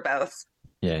mixture of both.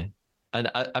 Yeah. And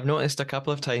I've noticed a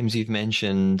couple of times you've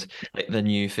mentioned like the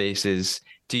new faces.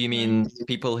 Do you mean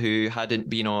people who hadn't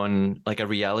been on like a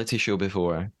reality show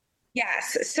before?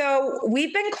 Yes. So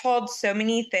we've been called so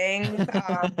many things.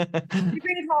 We've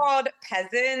been called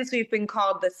peasants. We've been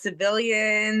called the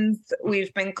civilians.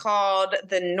 We've been called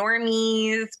the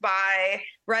normies. By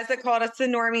Reza called us the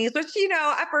normies, which,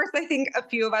 at first I think a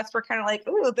few of us were kind of like,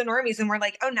 ooh, the normies. And we're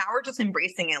like, oh, now we're just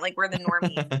embracing it. Like, we're the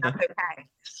normies. That's okay.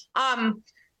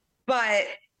 But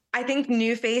I think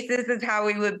new faces is how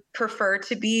we would prefer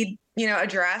to be,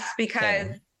 addressed, because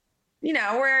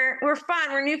we're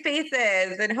fun. We're new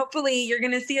faces, and hopefully you're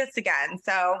going to see us again.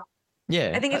 So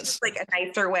yeah, I think it's just like a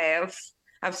nicer way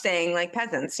of saying like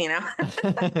peasants,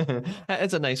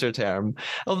 It's a nicer term.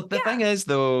 Well, the thing is,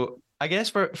 though, I guess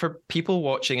for people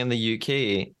watching in the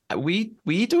UK,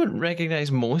 we don't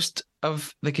recognize most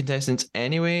of the contestants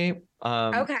anyway.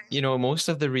 Okay. Most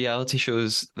of the reality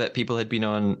shows that people had been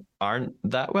on aren't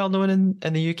that well known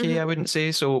in the UK, I wouldn't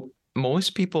say. So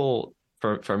most people,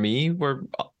 for me, were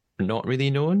not really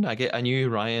known. I knew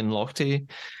Ryan Lochte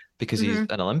because he's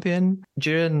an Olympian.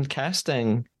 During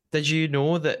casting, did you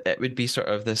know that it would be sort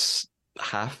of this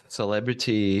half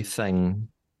celebrity thing?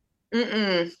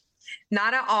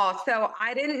 Not at all. So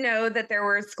I didn't know that there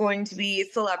was going to be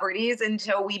celebrities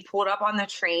until we pulled up on the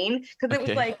train, because it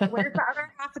was like, where's the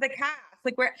other half of the cast?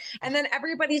 Like, where? And then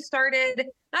everybody started,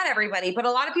 not everybody, but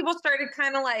a lot of people started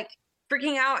kind of like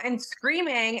freaking out and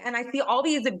screaming. And I see all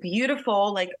these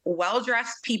beautiful, like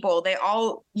well-dressed people. They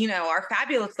all, are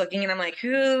fabulous looking. And I'm like,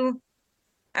 who?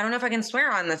 I don't know if I can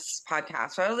swear on this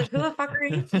podcast. So I was like, who the fuck are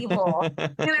you people?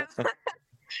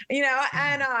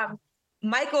 And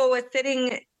Michael was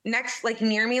sitting next, like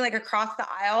near me, like across the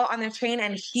aisle on the train,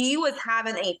 and he was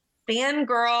having a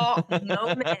fangirl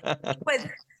moment. He was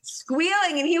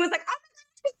squealing, and he was like, oh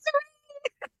my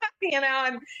God,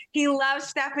 and he loves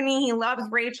Stephanie, he loves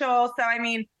Rachel. So I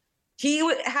mean, he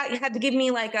had to give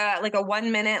me like a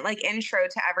 1 minute like intro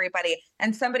to everybody.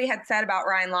 And somebody had said about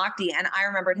Ryan Lochte, and I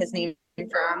remembered his name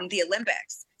from the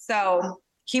Olympics. So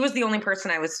he was the only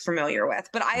person I was familiar with,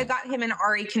 but I got him and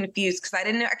Ari confused because I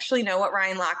didn't actually know what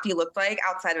Ryan Lochte looked like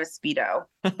outside of a Speedo.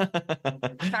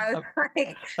 So I was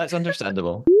like... That's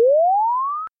understandable.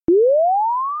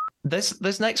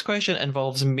 This next question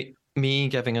involves me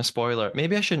giving a spoiler.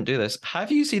 Maybe I shouldn't do this.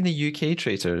 Have you seen the UK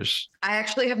Traitors? I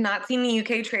actually have not seen the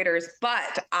UK Traitors,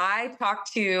 but I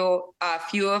talked to a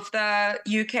few of the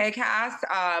UK cast,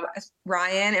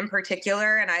 Ryan in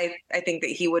particular, and I think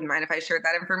that he wouldn't mind if I shared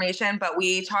that information, but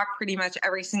we talk pretty much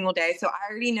every single day. So I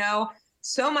already know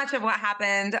so much of what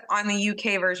happened on the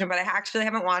UK version, but I actually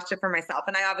haven't watched it for myself.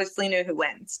 And I obviously know who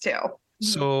wins too.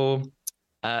 So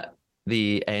at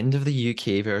the end of the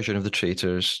UK version of the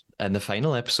Traitors, in the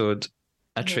final episode,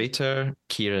 a traitor,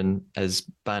 Kieran, is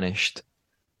banished.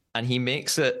 And he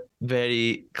makes it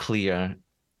very clear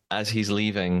as he's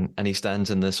leaving and he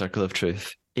stands in the circle of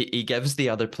truth. He gives the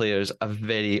other players a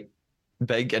very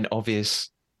big and obvious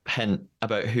hint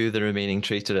about who the remaining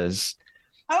traitor is.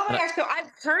 Oh my gosh, so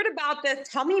I've heard about this.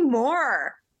 Tell me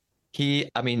more.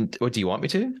 What do you want me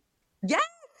to? Yes.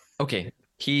 Okay.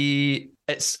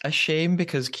 It's a shame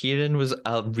because Kieran was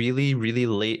a really, really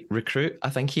late recruit. I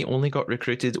think he only got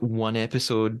recruited one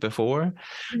episode before.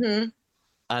 Mm-hmm.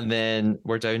 And then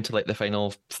we're down to like the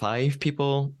final 5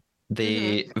 people.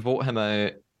 They vote him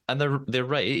out. And they're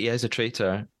right, he is a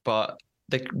traitor. But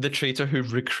the traitor who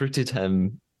recruited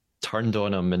him turned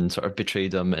on him and sort of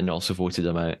betrayed him and also voted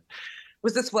him out.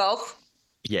 Was this Wilf?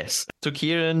 Yes. So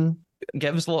Kieran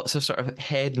gives lots of sort of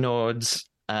head nods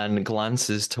and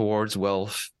glances towards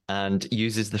Wilf and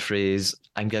uses the phrase,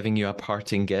 "I'm giving you a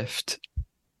parting gift,"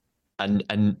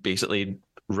 and basically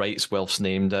writes Wilf's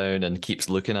name down and keeps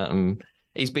looking at him.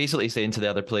 He's basically saying to the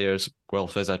other players,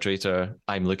 Wilf is a traitor.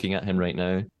 I'm looking at him right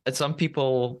now. And some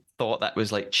people thought that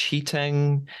was like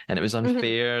cheating and it was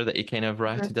unfair that he kind of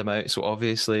ratted him out. So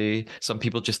obviously, some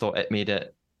people just thought it made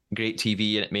it great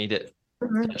TV and it made it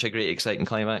such a great, exciting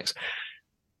climax.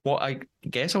 What I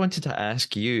guess I wanted to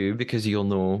ask you, because you'll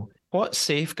know, what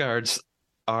safeguards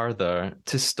are there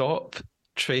to stop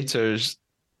traitors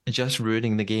just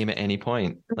ruining the game at any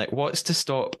point? Like, what's to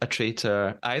stop a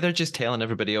traitor either just telling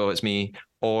everybody, "Oh, it's me,"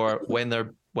 or when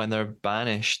they're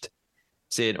banished,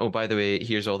 saying, "Oh, by the way,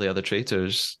 here's all the other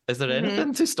traitors." Is there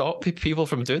anything to stop people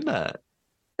from doing that?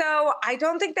 So I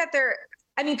don't think that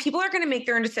people are going to make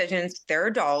their own decisions. They're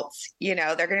adults,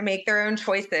 they're going to make their own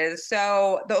choices.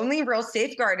 So the only real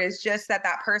safeguard is just that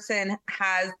person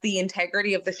has the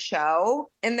integrity of the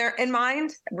show in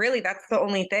mind. Really, that's the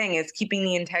only thing, is keeping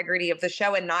the integrity of the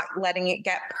show and not letting it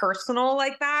get personal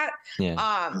like that. Yeah.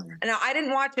 Now I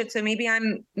didn't watch it, so maybe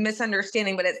I'm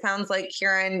misunderstanding, but it sounds like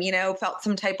Kieran, felt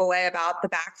some type of way about the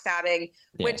backstabbing,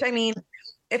 which, I mean,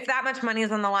 if that much money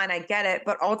is on the line, I get it.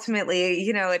 But ultimately,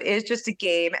 it is just a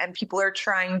game and people are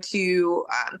trying to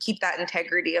keep that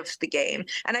integrity of the game.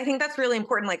 And I think that's really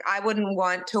important. Like, I wouldn't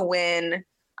want to win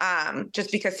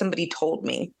just because somebody told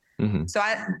me. So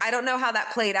I don't know how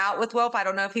that played out with Wilf. I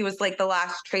don't know if he was like the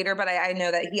last traitor, but I know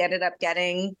that he ended up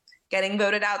getting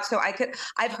voted out. So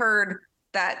I've heard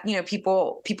that,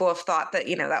 people have thought that,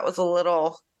 that was a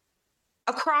little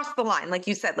across the line, like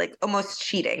you said, like almost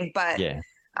cheating. But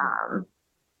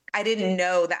I didn't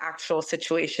know the actual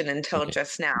situation until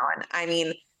just now. And I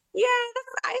mean,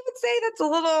 I would say that's a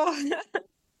little,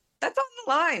 that's on the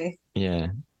line. Yeah.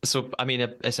 So, I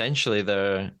mean, essentially,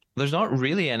 there's not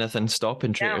really anything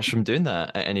stopping traitors from doing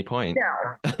that at any point.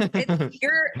 No.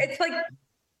 It's like,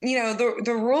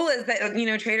 the rule is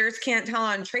that, traitors can't tell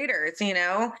on traitors,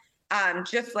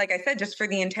 just like I said, just for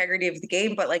the integrity of the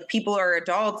game. But like, people are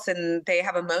adults and they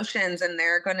have emotions and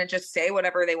they're going to just say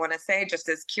whatever they want to say, just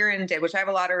as Kieran did, which I have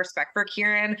a lot of respect for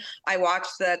Kieran. I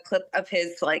watched the clip of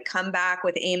his like comeback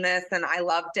with Amos and I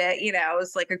loved it. It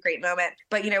was like a great moment.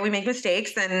 But, we make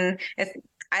mistakes, and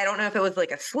I don't know if it was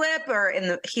like a slip or in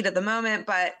the heat of the moment,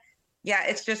 but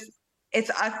it's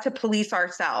us to police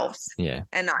ourselves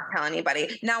and not tell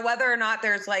anybody. Now, whether or not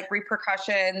there's like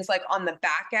repercussions like on the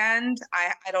back end,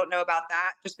 I don't know about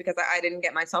that, just because I didn't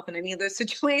get myself in any of those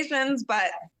situations,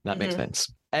 but that makes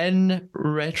sense. In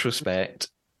retrospect,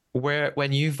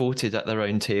 when you voted at the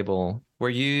round table, were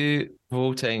you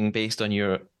voting based on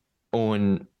your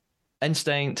own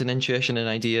instinct and intuition and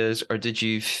ideas, or did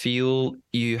you feel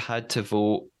you had to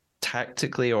vote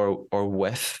tactically or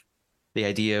with the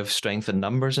idea of strength and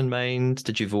numbers in mind?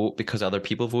 Did you vote because other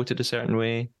people voted a certain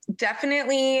way?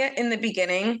 Definitely in the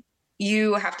beginning,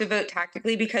 you have to vote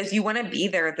tactically because you want to be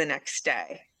there the next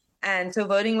day. And so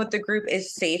voting with the group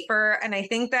is safer. And I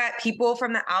think that people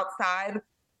from the outside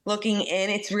looking in,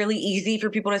 it's really easy for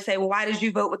people to say, well, why did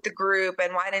you vote with the group?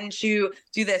 And why didn't you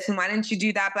do this? And why didn't you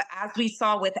do that? But as we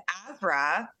saw with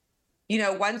Azra,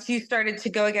 once you started to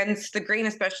go against the grain,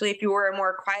 especially if you were a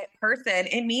more quiet person,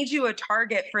 it made you a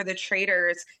target for the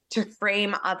traitors to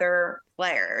frame other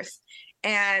players.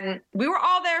 And we were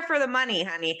all there for the money,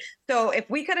 honey. So if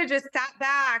we could have just sat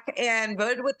back and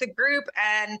voted with the group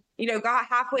and, got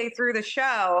halfway through the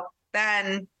show,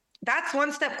 then that's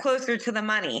one step closer to the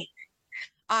money.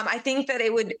 I think that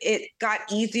it got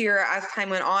easier as time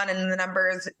went on and the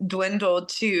numbers dwindled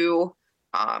to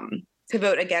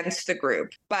vote against the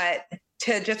group. But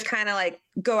to just kind of like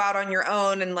go out on your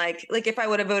own and like if I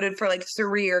would have voted for like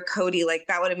Suri or Cody, like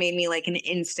that would have made me like an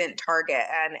instant target.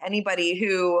 And anybody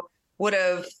who would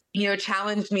have,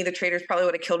 challenged me, the traitors probably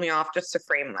would have killed me off just to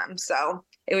frame them. So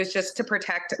it was just to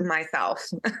protect myself.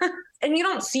 And you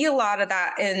don't see a lot of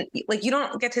that. And like, you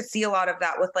don't get to see a lot of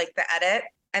that with like the edit.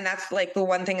 And that's like the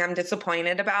one thing I'm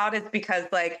disappointed about, is because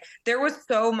like there was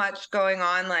so much going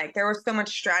on. Like there was so much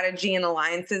strategy and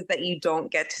alliances that you don't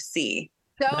get to see.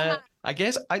 So I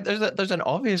guess there's an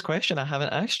obvious question I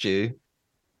haven't asked you.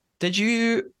 Did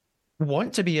you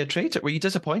want to be a traitor? Were you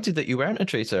disappointed that you weren't a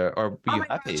traitor, or were you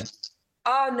happy? Gosh.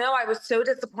 Oh no, I was so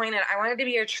disappointed. I wanted to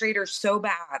be a traitor so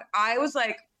bad. I was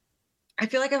like, I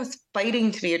feel like I was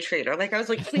fighting to be a traitor. Like I was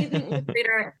like, please make me a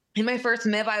traitor. In my first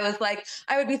MIB, I was like,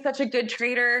 I would be such a good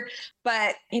traitor,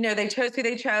 but they chose who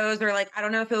they chose, or like, I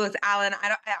don't know if it was Alan.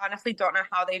 I honestly don't know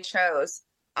how they chose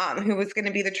who was going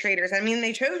to be the traitors. I mean,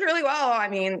 they chose really well. I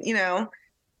mean,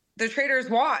 the traitors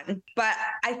won, but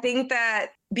I think that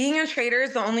being a traitor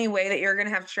is the only way that you're going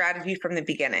to have strategy from the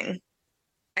beginning.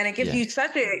 And it gives you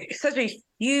such a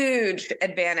huge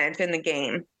advantage in the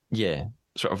game. Yeah.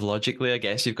 Sort of logically, I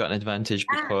guess you've got an advantage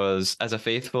because as a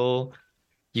faithful,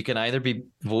 you can either be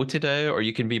voted out or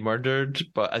you can be murdered.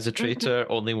 But as a traitor,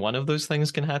 only one of those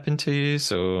things can happen to you.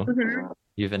 So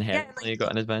you've inherently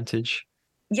got an advantage.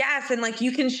 Yes, and like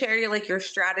you can share your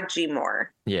strategy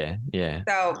more. Yeah, yeah.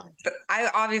 So I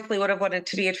obviously would have wanted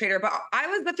to be a traitor, but I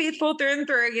was the faithful through and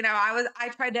through. I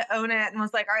tried to own it and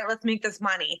was like, all right, let's make this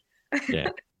money.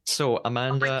 Yeah. So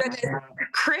Amanda,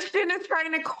 Christian is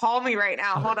trying to call me right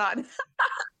now. Hold on.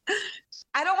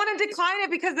 I don't want to decline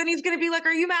it because then he's going to be like,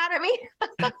 are you mad at me?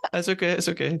 That's okay. It's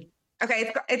okay.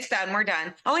 Okay, it's done. We're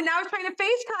done. Oh, and now he's trying to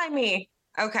FaceTime me.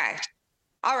 Okay.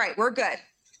 All right, we're good.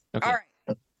 Okay. All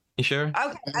right. You sure?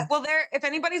 Okay. Well, if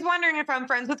anybody's wondering if I'm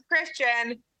friends with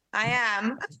Christian, I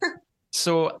am.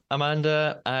 So,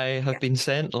 Amanda, I have been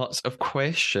sent lots of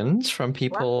questions from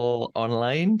people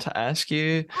online to ask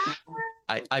you.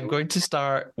 I'm going to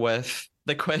start with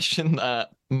the question that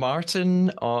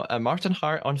Martin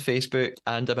Hart on Facebook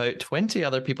and about 20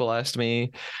 other people asked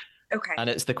me. Okay. And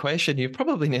it's the question you've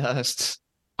probably been asked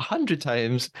 100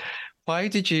 times. Why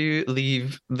did you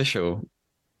leave the show?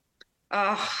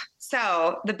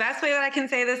 So the best way that I can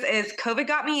say this is COVID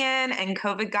got me in and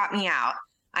COVID got me out.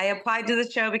 I applied to the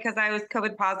show because I was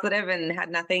COVID positive and had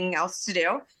nothing else to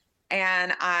do.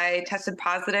 And I tested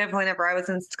positive whenever I was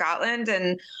in Scotland.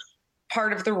 And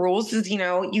part of the rules is,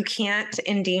 you can't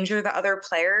endanger the other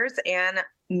players. And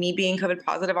me being COVID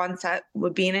positive on set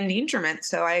would be an endangerment.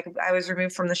 So I was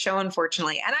removed from the show,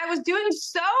 unfortunately. And I was doing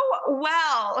so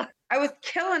well. I was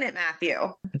killing it,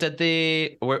 Matthew. Did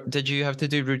you have to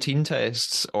do routine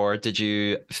tests or did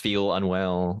you feel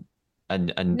unwell?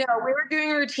 And No, we were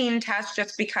doing routine tests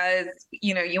just because,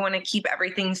 you want to keep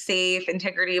everything safe,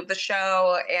 integrity of the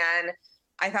show. And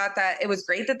I thought that it was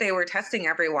great that they were testing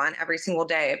everyone every single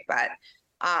day. But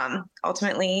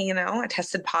ultimately, I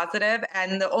tested positive.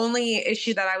 And the only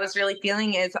issue that I was really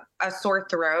feeling is a sore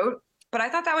throat. But I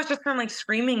thought that was just from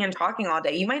screaming and talking all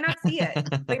day. You might not see it.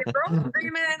 Like a girl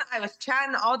screaming, I was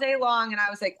chatting all day long and I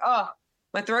was like, oh,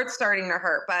 my throat's starting to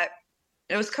hurt. But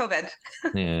it was COVID.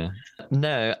 Yeah.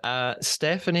 Now,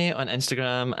 Stephanie on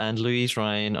Instagram and Louise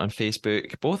Ryan on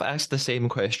Facebook both asked the same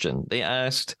question. They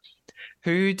asked,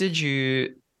 who did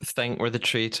you think were the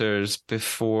traitors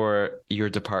before your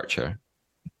departure?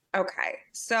 Okay.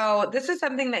 So this is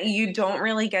something that you don't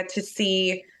really get to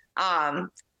see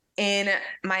in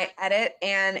my edit,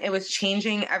 and it was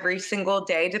changing every single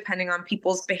day depending on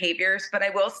people's behaviors. But I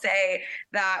will say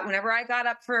that whenever I got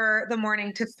up for the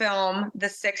morning to film the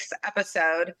 6th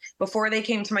episode, before they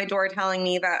came to my door telling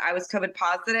me that I was COVID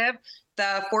positive,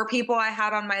 the 4 people I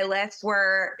had on my list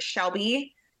were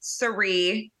Shelby,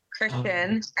 Sari,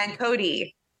 Christian, and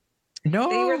Cody. No.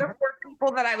 They were the 4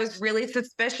 people that I was really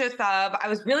suspicious of. I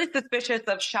was really suspicious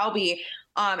of Shelby.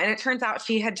 And it turns out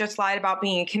she had just lied about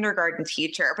being a kindergarten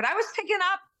teacher. But I was picking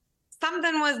up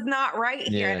something was not right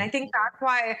here. Yeah. And I think that's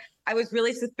why I was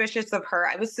really suspicious of her.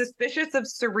 I was suspicious of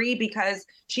Sari because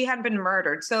she had been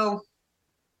murdered. So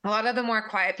a lot of the more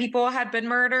quiet people had been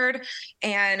murdered.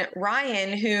 And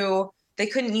Ryan, who they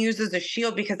couldn't use as a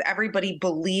shield because everybody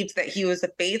believed that he was a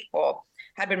faithful,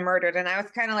 had been murdered. And I was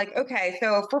kind of like, okay,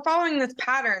 so if we're following this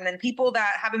pattern, then people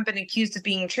that haven't been accused of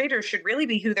being traitors should really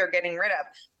be who they're getting rid of.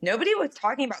 Nobody was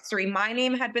talking about Sari. My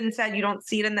name had been said. You don't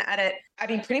see it in the edit. I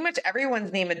mean, pretty much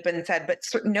everyone's name had been said, but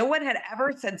no one had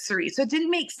ever said Sari. So it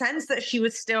didn't make sense that she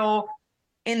was still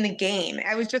in the game.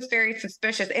 I was just very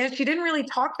suspicious. And she didn't really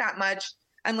talk that much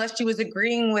unless she was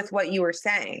agreeing with what you were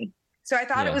saying. So I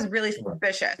thought it was really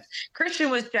suspicious.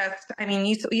 Christian was just, I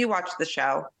mean, you watched the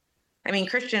show. I mean,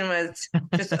 Christian was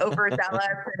just overzealous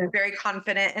and very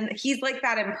confident. And he's like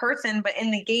that in person. But in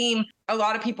the game, a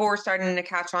lot of people were starting to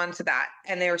catch on to that.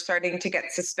 And they were starting to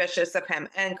get suspicious of him.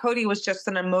 And Cody was just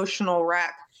an emotional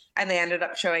wreck. And they ended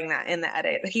up showing that in the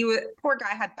edit. Poor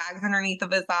guy had bags underneath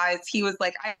of his eyes. He was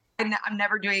like, I'm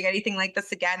never doing anything like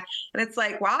this again. And it's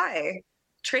like, why?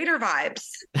 Traitor vibes.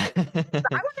 I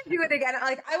want to do it again.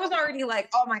 Like, I was already like,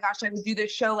 oh my gosh, I would do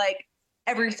this show like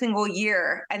every single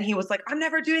year. And he was like, I'm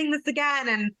never doing this again.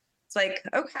 And it's like,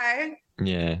 okay.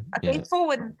 Yeah. A faithful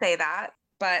wouldn't say that.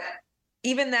 But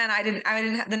even then I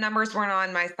didn't the numbers weren't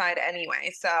on my side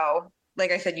anyway. So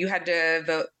like I said, you had to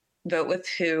vote with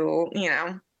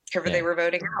whoever they were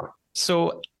voting out.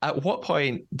 So at what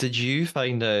point did you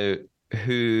find out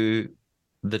who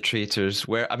the traitors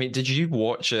were? I mean, did you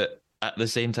watch it at the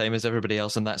same time as everybody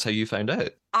else and that's how you found out?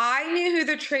 I knew who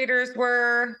the traitors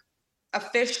were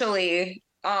officially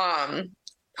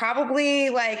probably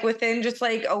like within just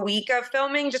like a week of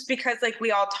filming, just because like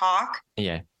we all talk,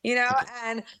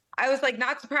 and I was like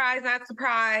not surprised.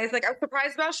 Like I was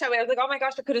surprised about Shelby. I was like, oh my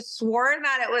gosh, I could have sworn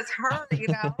that it was her,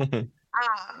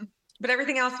 but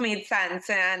everything else made sense.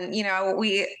 And,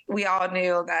 we all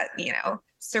knew that,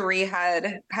 Suri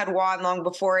had won long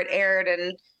before it aired,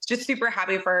 and just super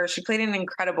happy for her. She played an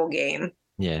incredible game.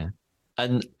 Yeah.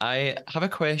 And I have a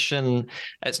question.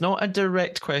 It's not a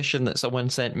direct question that someone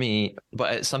sent me,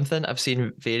 but it's something I've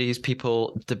seen various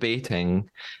people debating.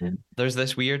 There's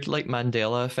this weird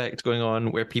Mandela effect going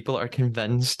on where people are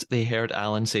convinced they heard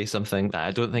Alan say something that I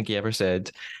don't think he ever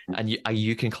said. And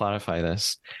you can clarify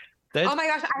this. Oh my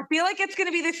gosh, I feel like it's going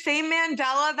to be the same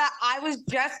Mandela that I was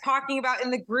just talking about in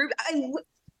the group.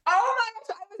 Oh my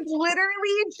gosh, I was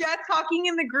literally just talking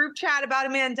in the group chat about a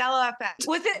Mandela effect.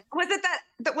 Was it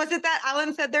that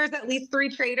Alan said there's at least 3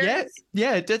 traitors?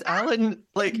 Yeah. Did Alan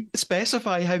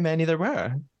specify how many there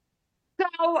were?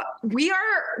 So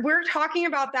we're talking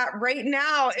about that right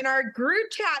now in our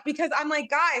group chat, because I'm like,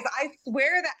 guys, I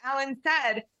swear that Alan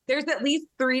said there's at least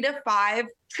 3 to 5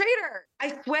 traitors.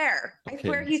 I swear. Okay. I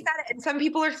swear he said it. And some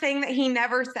people are saying that he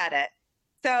never said it.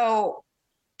 So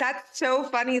that's so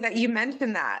funny that you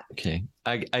mentioned that. Okay.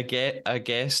 I get a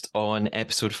guest on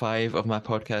episode 5 of my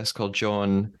podcast called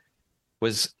John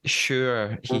was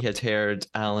sure he had heard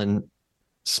Alan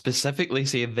specifically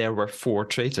say there were 4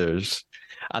 traitors.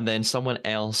 And then someone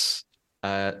else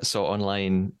saw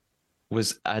online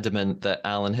was adamant that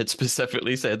Alan had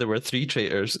specifically said there were 3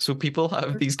 traitors. So people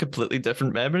have these completely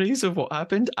different memories of what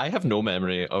happened. I have no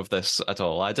memory of this at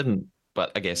all. I didn't,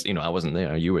 but I guess, I wasn't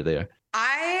there. You were there.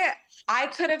 I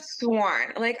could have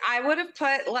sworn, I would have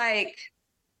put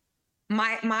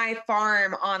my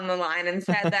farm on the line and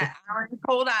said that Alan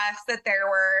told us that there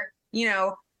were,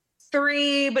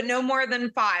 3, but no more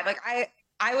than 5.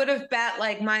 I would have bet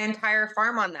my entire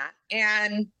farm on that.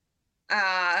 And so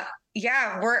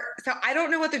I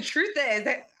don't know what the truth is.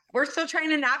 We're still trying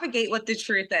to navigate what the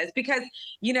truth is, because,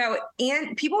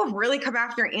 and people have really come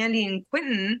after Andy and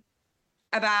Quentin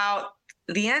about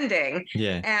the ending.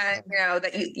 Yeah. And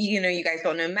that you guys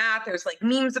don't know math. There's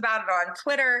memes about it on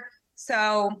Twitter.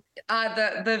 So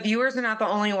the viewers are not the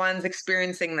only ones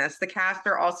experiencing this. The cast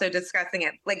are also discussing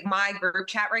it. My group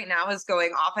chat right now is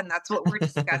going off, and that's what we're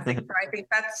discussing. So I think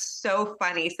that's so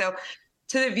funny. So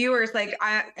to the viewers,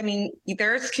 I mean,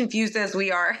 they're as confused as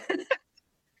we are.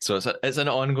 So it's an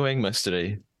ongoing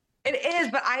mystery. It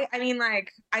is, but I mean,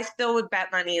 I still would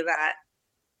bet money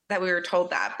that we were told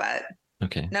that, but.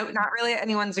 Okay. No, not really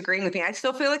anyone's agreeing with me. I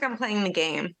still feel like I'm playing the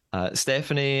game.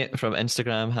 Stephanie from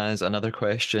Instagram has another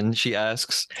question. She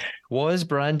asks, was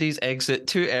Brandy's exit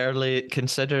too early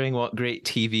considering what great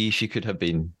TV she could have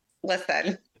been?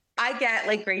 Listen, I get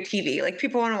great TV.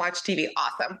 People want to watch TV.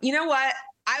 Awesome. You know what?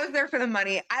 I was there for the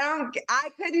money. I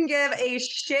couldn't give a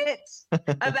shit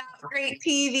about great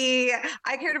TV.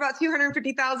 I cared about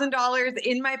 $250,000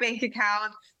 in my bank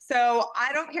account. So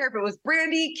I don't care if it was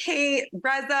Brandy, Kate,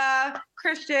 Reza,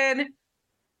 Christian,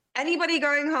 anybody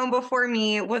going home before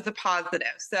me was a positive.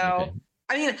 So, okay.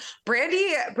 I mean,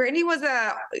 Brandy was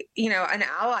an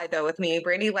ally though with me.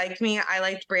 Brandy liked me. I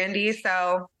liked Brandy.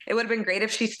 So it would have been great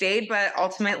if she stayed, but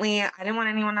ultimately I didn't want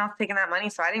anyone else taking that money.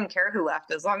 So I didn't care who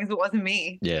left as long as it wasn't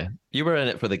me. Yeah. You were in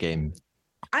it for the game.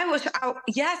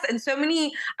 Yes. And so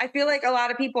many, I feel like a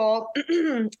lot of people,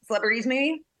 celebrities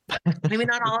maybe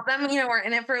not all of them, were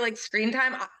in it for screen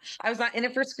time. I was not in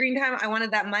it for screen time. I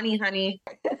wanted that money, honey.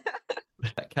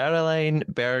 Caroline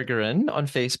Bergeron on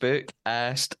Facebook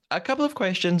asked a couple of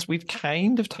questions we've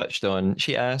kind of touched on.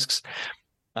 She asks,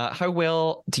 how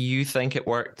well do you think it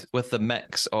worked with the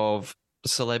mix of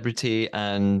celebrity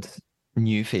and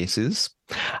new faces?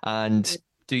 And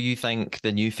do you think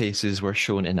the new faces were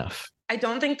shown enough? I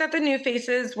don't think that the new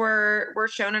faces were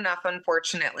shown enough,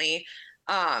 unfortunately.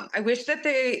 I wish that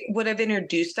they would have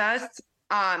introduced us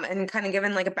and kind of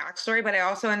given a backstory, but I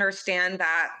also understand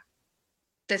that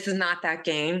this is not that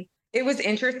game. It was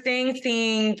interesting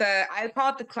seeing I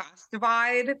call it the class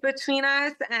divide between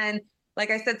us. And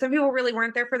like I said, some people really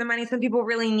weren't there for the money. Some people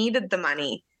really needed the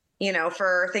money,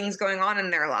 for things going on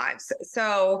in their lives.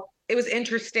 So it was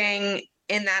interesting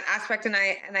in that aspect. And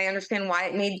I understand why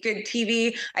it made good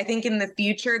TV. I think in the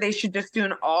future, they should just do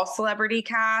an all celebrity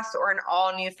cast or an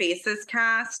all new faces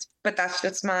cast. But that's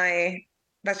just my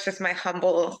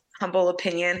humble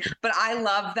opinion. But I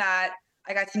love that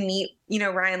I got to meet,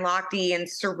 Ryan Lochte and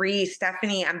Suri,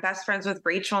 Stephanie. I'm best friends with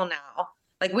Rachel now.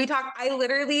 I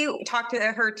literally talked to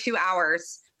her for 2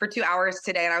 hours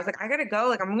today. And I was like, I got to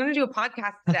go. I'm going to do a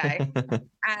podcast today.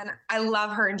 And I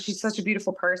love her. And she's such a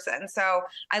beautiful person. So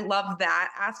I love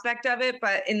that aspect of it.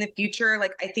 But in the future,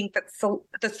 I think that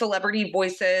the celebrity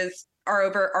voices are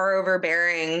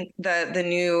overbearing the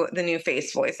new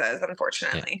face voices,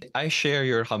 unfortunately. Yeah. I share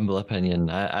your humble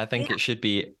opinion. I think it should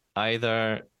be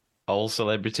either all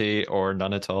celebrity or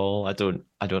none at all. I don't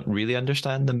really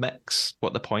understand the mix,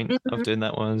 what the point of doing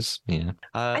that was. Yeah.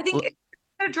 I think it's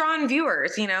drawing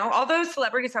viewers, although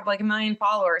celebrities have like 1 million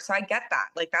followers. So I get that.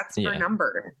 Like that's for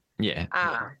number. Yeah.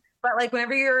 But like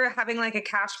whenever you're having like a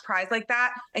cash prize like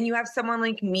that and you have someone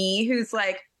like me who's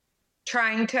like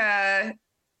trying to,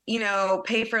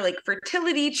 pay for like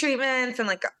fertility treatments and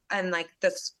like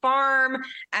this farm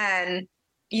and,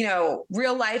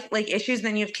 real life like issues. And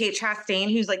then you have Kate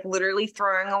Chastain who's like literally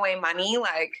throwing away money.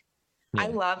 Like I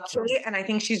love Kate and I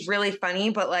think she's really funny,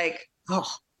 but like,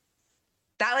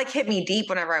 that like hit me deep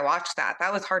whenever I watched that.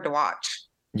 That was hard to watch.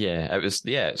 Yeah, it was.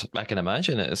 Yeah, I can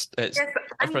imagine it's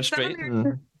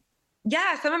frustrating.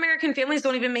 Some American families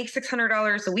don't even make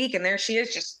 $600 a week, and there she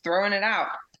is just throwing it out.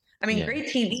 I mean, great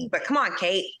TV, but come on,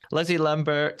 Kate. Lizzie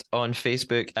Lambert on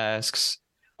Facebook asks,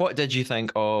 "What did you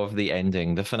think of the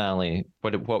ending, the finale?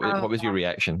 What was your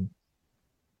reaction?"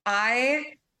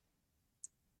 I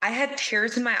had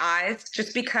tears in my eyes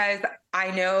just because I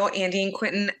know Andy and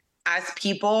Quentin as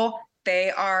people.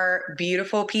 They are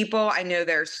beautiful people. I know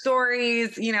their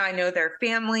stories. I know their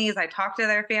families. I talk to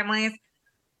their families,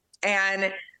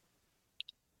 and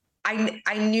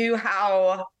I knew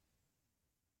how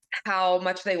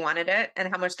much they wanted it and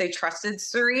how much they trusted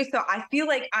Suri. So I feel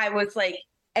like I was like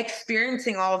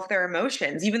experiencing all of their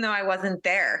emotions, even though I wasn't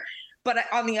there. But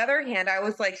on the other hand, I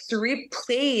was like, Suri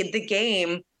played the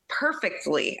game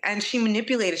perfectly and she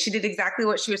manipulated. She did exactly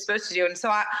what she was supposed to do. And so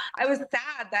I was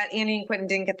sad that Andy and Quentin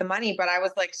didn't get the money, but I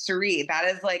was like, Suri, that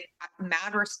is like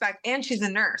mad respect. And she's a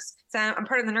nurse. So I'm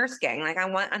part of the nurse gang. Like I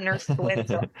want a nurse to win.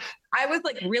 So I was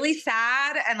like really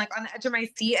sad and like on the edge of my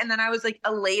seat. And then I was like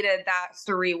elated that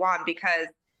Suri won because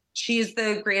she's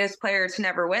the greatest player to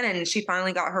never win. And she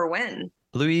finally got her win.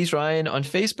 Louise Ryan on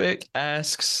Facebook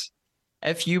asks,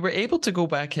 if you were able to go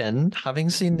back in, having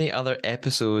seen the other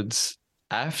episodes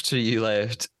after you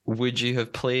left, would you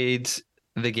have played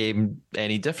the game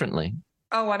any differently?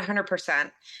 Oh,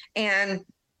 100%. And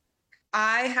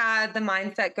I had the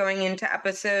mindset going into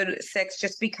episode 6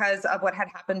 just because of what had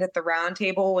happened at the round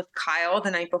table with Kyle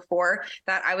the night before,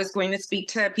 that I was going to speak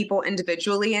to people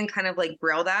individually and kind of like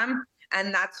grill them.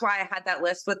 And that's why I had that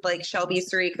list with like Shelby,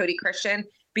 Suri, Cody, Christian,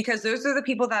 because those are the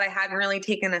people that I hadn't really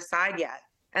taken aside yet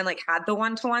and like had the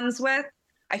one-to-ones with.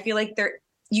 I feel like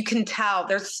you can tell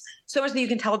there's so much that you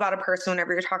can tell about a person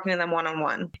whenever you're talking to them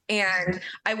one-on-one. And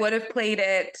I would have played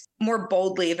it more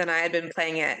boldly than I had been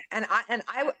playing it. And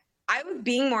I was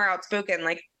being more outspoken,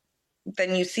 like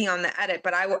than you see on the edit,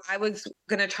 but I was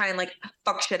going to try and like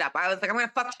fuck shit up. I was like, I'm going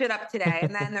to fuck shit up today.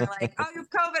 And then they're like, oh, you have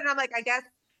COVID. And I'm like, I guess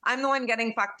I'm the one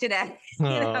getting fucked today.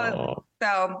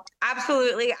 So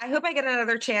absolutely. I hope I get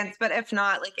another chance, but if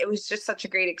not, like, it was just such a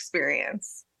great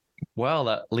experience. Well,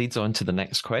 that leads on to the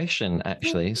next question,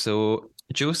 actually. So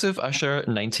Joseph Usher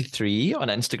 93 on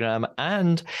Instagram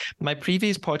and my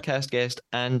previous podcast guest,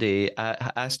 Andy,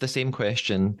 asked the same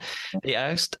question. They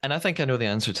asked, and I think I know the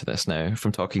answer to this now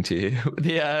from talking to you.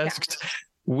 They asked,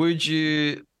 would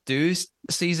you do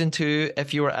season 2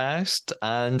 if you were asked?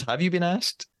 And have you been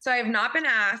asked? So I have not been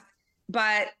asked,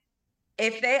 but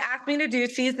if they asked me to do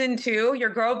season 2,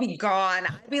 your girl would be gone.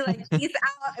 I'd be like, peace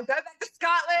out. I'm going back to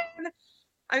Scotland.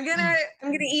 I'm gonna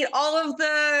eat all of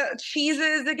the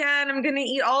cheeses again. I'm gonna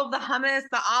eat all of the hummus,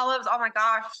 the olives. Oh my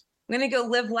gosh. I'm gonna go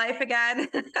live life again.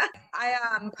 I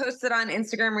posted on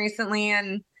Instagram recently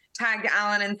and tagged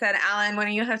Alan and said, Alan, when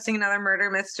are you hosting another murder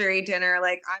mystery dinner?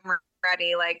 Like, I'm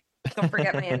ready. Like, don't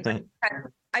forget my invite.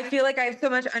 I feel like I have so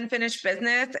much unfinished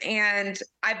business, and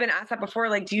I've been asked that before.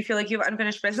 Like, do you feel like you have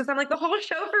unfinished business? I'm like, the whole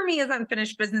show for me is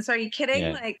unfinished business. Are you kidding?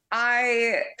 Yeah. Like,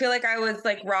 I feel like I was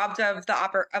like robbed of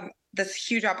of this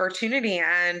huge opportunity,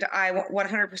 and I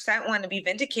 100% want to be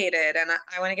vindicated, and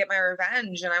I want to get my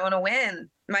revenge, and I want to win.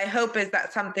 My hope is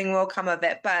that something will come of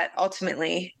it, but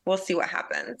ultimately we'll see what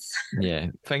happens. Yeah,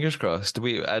 fingers crossed.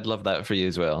 I'd love that for you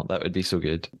as well. That would be so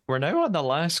good. We're now on the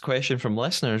last question from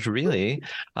listeners, really.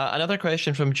 Another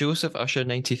question from Joseph Usher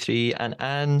 93 and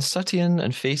Anne Suttian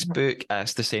on Facebook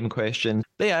asked the same question.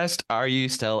 They asked, are you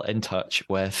still in touch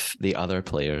with the other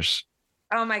players?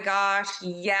 Oh my gosh,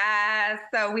 yes.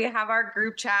 So we have our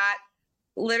group chat.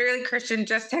 Literally, Christian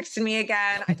just texted me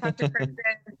again. I talked to Christian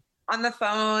on the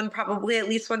phone probably at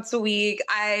least once a week.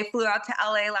 I flew out to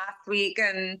LA last week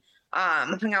and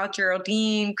hung out with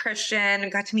Geraldine, Christian,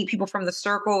 and got to meet people from the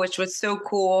circle, which was so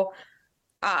cool.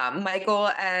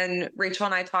 Michael and Rachel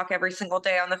and I talk every single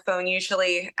day on the phone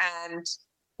usually, and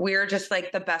we're just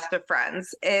like the best of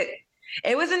friends.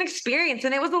 It was an experience,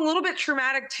 and it was a little bit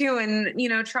traumatic too. And,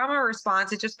 trauma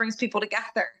response, it just brings people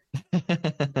together.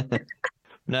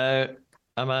 Now,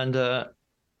 Amanda,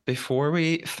 before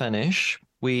we finish,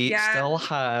 We still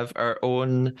have our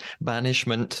own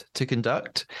banishment to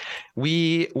conduct.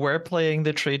 We were playing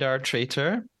the Trader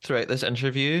Traitor throughout this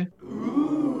interview.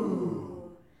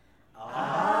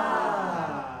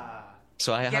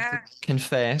 So I have to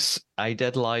confess, I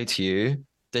did lie to you.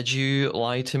 Did you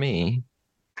lie to me?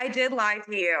 I did lie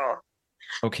to you.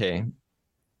 Okay.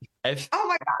 Oh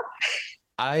my God.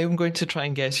 I'm going to try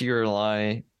and guess your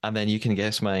lie, and then you can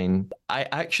guess mine. I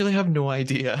actually have no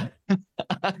idea.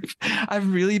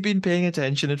 I've really been paying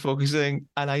attention and focusing,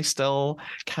 and I still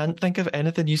can't think of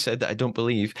anything you said that I don't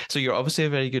believe. So you're obviously a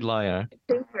very good liar.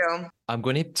 Thank you. I'm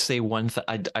going to say one thing.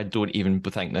 I don't even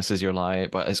think this is your lie,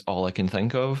 but it's all I can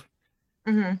think of.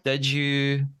 Mm-hmm. Did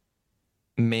you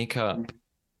make up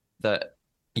that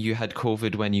you had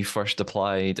COVID when you first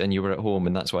applied and you were at home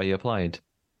and that's why you applied?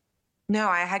 No,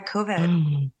 I had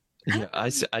COVID. Yeah,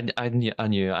 I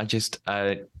knew.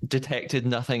 I detected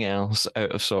nothing else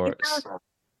out of sorts.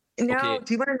 No, Okay.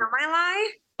 do you want to know my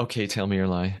lie? Okay, tell me your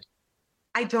lie.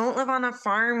 I don't live on a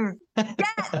farm.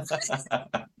 Yes!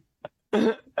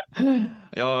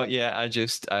 Oh, yeah,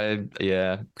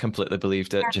 I completely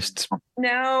believed it. Just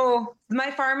No,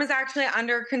 my farm is actually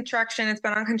under construction. It's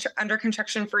been under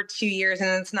construction for 2 years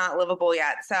and it's not livable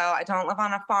yet. So I don't live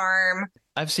on a farm.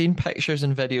 I've seen pictures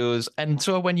and videos. And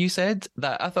so when you said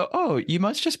that, I thought, oh, you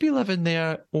must just be living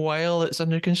there while it's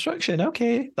under construction.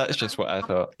 Okay. That's just what I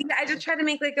thought. I just try to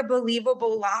make like a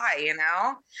believable lie, you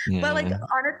know? Yeah. But like,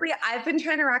 honestly, I've been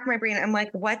trying to rack my brain. I'm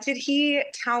like, what did he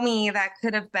tell me that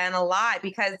could have been a lie?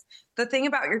 Because the thing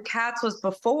about your cats was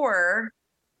before.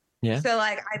 Yeah. So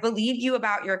like, I believe you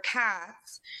about your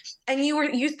cats. And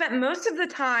you spent most of the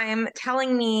time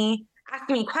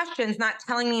asking me questions, not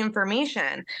telling me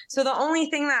information. So the only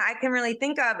thing that I can really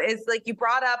think of is like you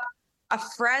brought up a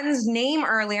friend's name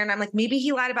earlier, and I'm like, maybe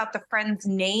he lied about the friend's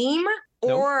name,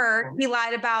 or he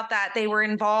lied about that they were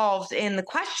involved in the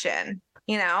question.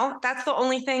 You know, that's the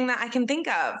only thing that I can think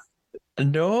of.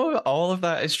 No, all of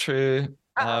that is true.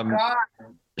 God.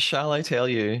 Shall I tell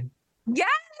you? Yes.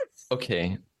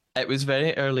 Okay. It was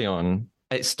very early on.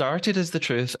 It started as the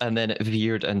truth and then it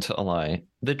veered into a lie.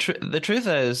 The truth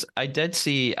is, I did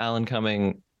see Alan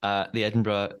Cumming at the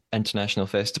Edinburgh International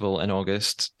Festival in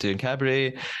August doing cabaret.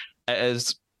 It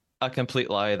is a complete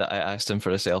lie that I asked him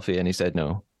for a selfie and he said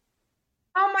no.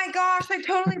 Oh my gosh, I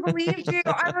totally believed you.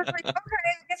 I was like, okay,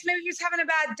 I guess maybe he was having a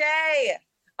bad day.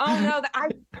 Oh no,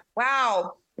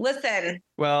 wow. Listen,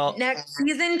 well, next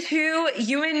season 2,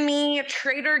 you and me,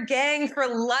 Traitor Gang for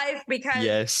life, because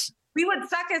yes. We would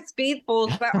suck at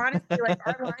Speedfuls, but honestly, like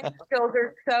our line skills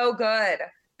are so good.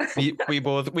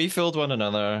 we fooled one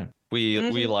another.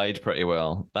 We lied pretty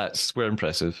well. We're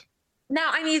impressive. Now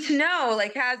I need to know,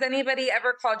 like, has anybody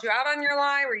ever called you out on your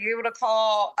lie? Were you able to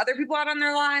call other people out on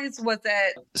their lies? Was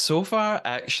it so far?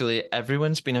 Actually,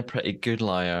 everyone's been a pretty good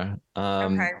liar.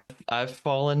 Okay. I've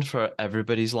fallen for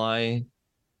everybody's lie.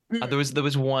 There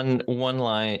was one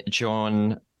lie.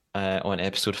 John. On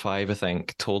episode 5, I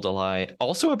think, told a lie.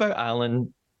 Also about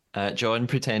Alan. John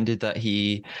pretended that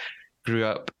he grew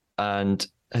up and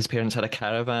his parents had a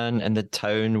caravan in the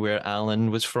town where Alan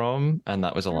was from, and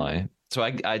that was a lie. So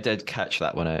I did catch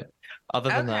that one out. Other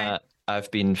than that,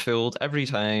 I've been fooled every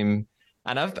time,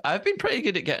 and I've been pretty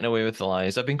good at getting away with the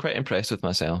lies. I've been quite impressed with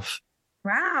myself.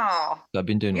 Wow. So I've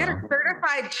been doing well. You're a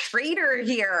certified traitor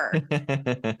here.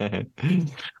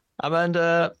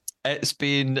 Amanda, it's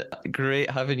been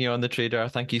great having you on The Trader.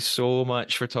 Thank you so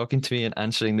much for talking to me and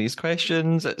answering these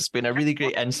questions. It's been a really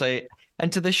great insight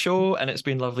into the show, and it's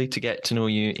been lovely to get to know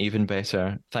you even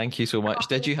better. Thank you so much.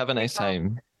 Did you have a nice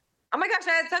time? Oh my gosh,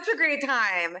 I had such a great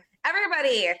time.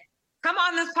 Everybody, come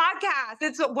on this podcast.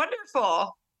 It's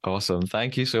wonderful. Awesome.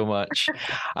 Thank you so much.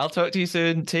 I'll talk to you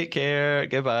soon. Take care.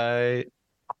 Goodbye.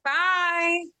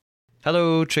 Bye.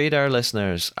 Hello, Trader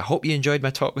listeners. I hope you enjoyed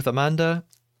my talk with Amanda.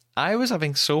 I was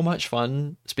having so much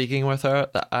fun speaking with her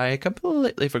that I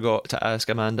completely forgot to ask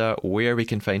Amanda where we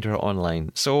can find her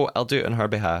online. So I'll do it on her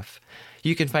behalf.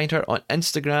 You can find her on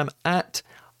Instagram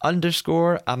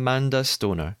 @_Amanda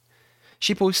Stoner.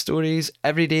 She posts stories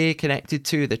every day connected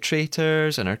to the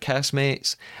Traitors and her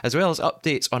castmates, as well as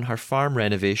updates on her farm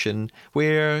renovation,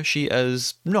 where she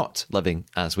is not living,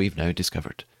 as we've now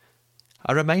discovered.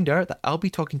 A reminder that I'll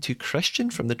be talking to Christian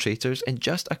from the Traitors in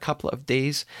just a couple of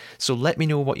days, so let me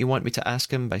know what you want me to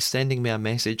ask him by sending me a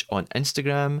message on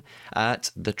Instagram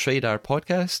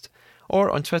 @TheTradarPodcast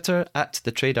or on Twitter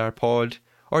 @TheTradarPod,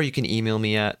 or you can email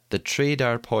me at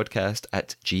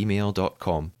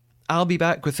thetradarpodcast@gmail.com. I'll be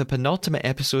back with the penultimate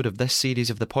episode of this series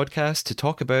of the podcast to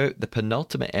talk about the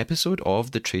penultimate episode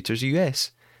of The Traitors US.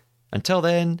 Until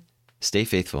then, stay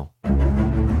faithful.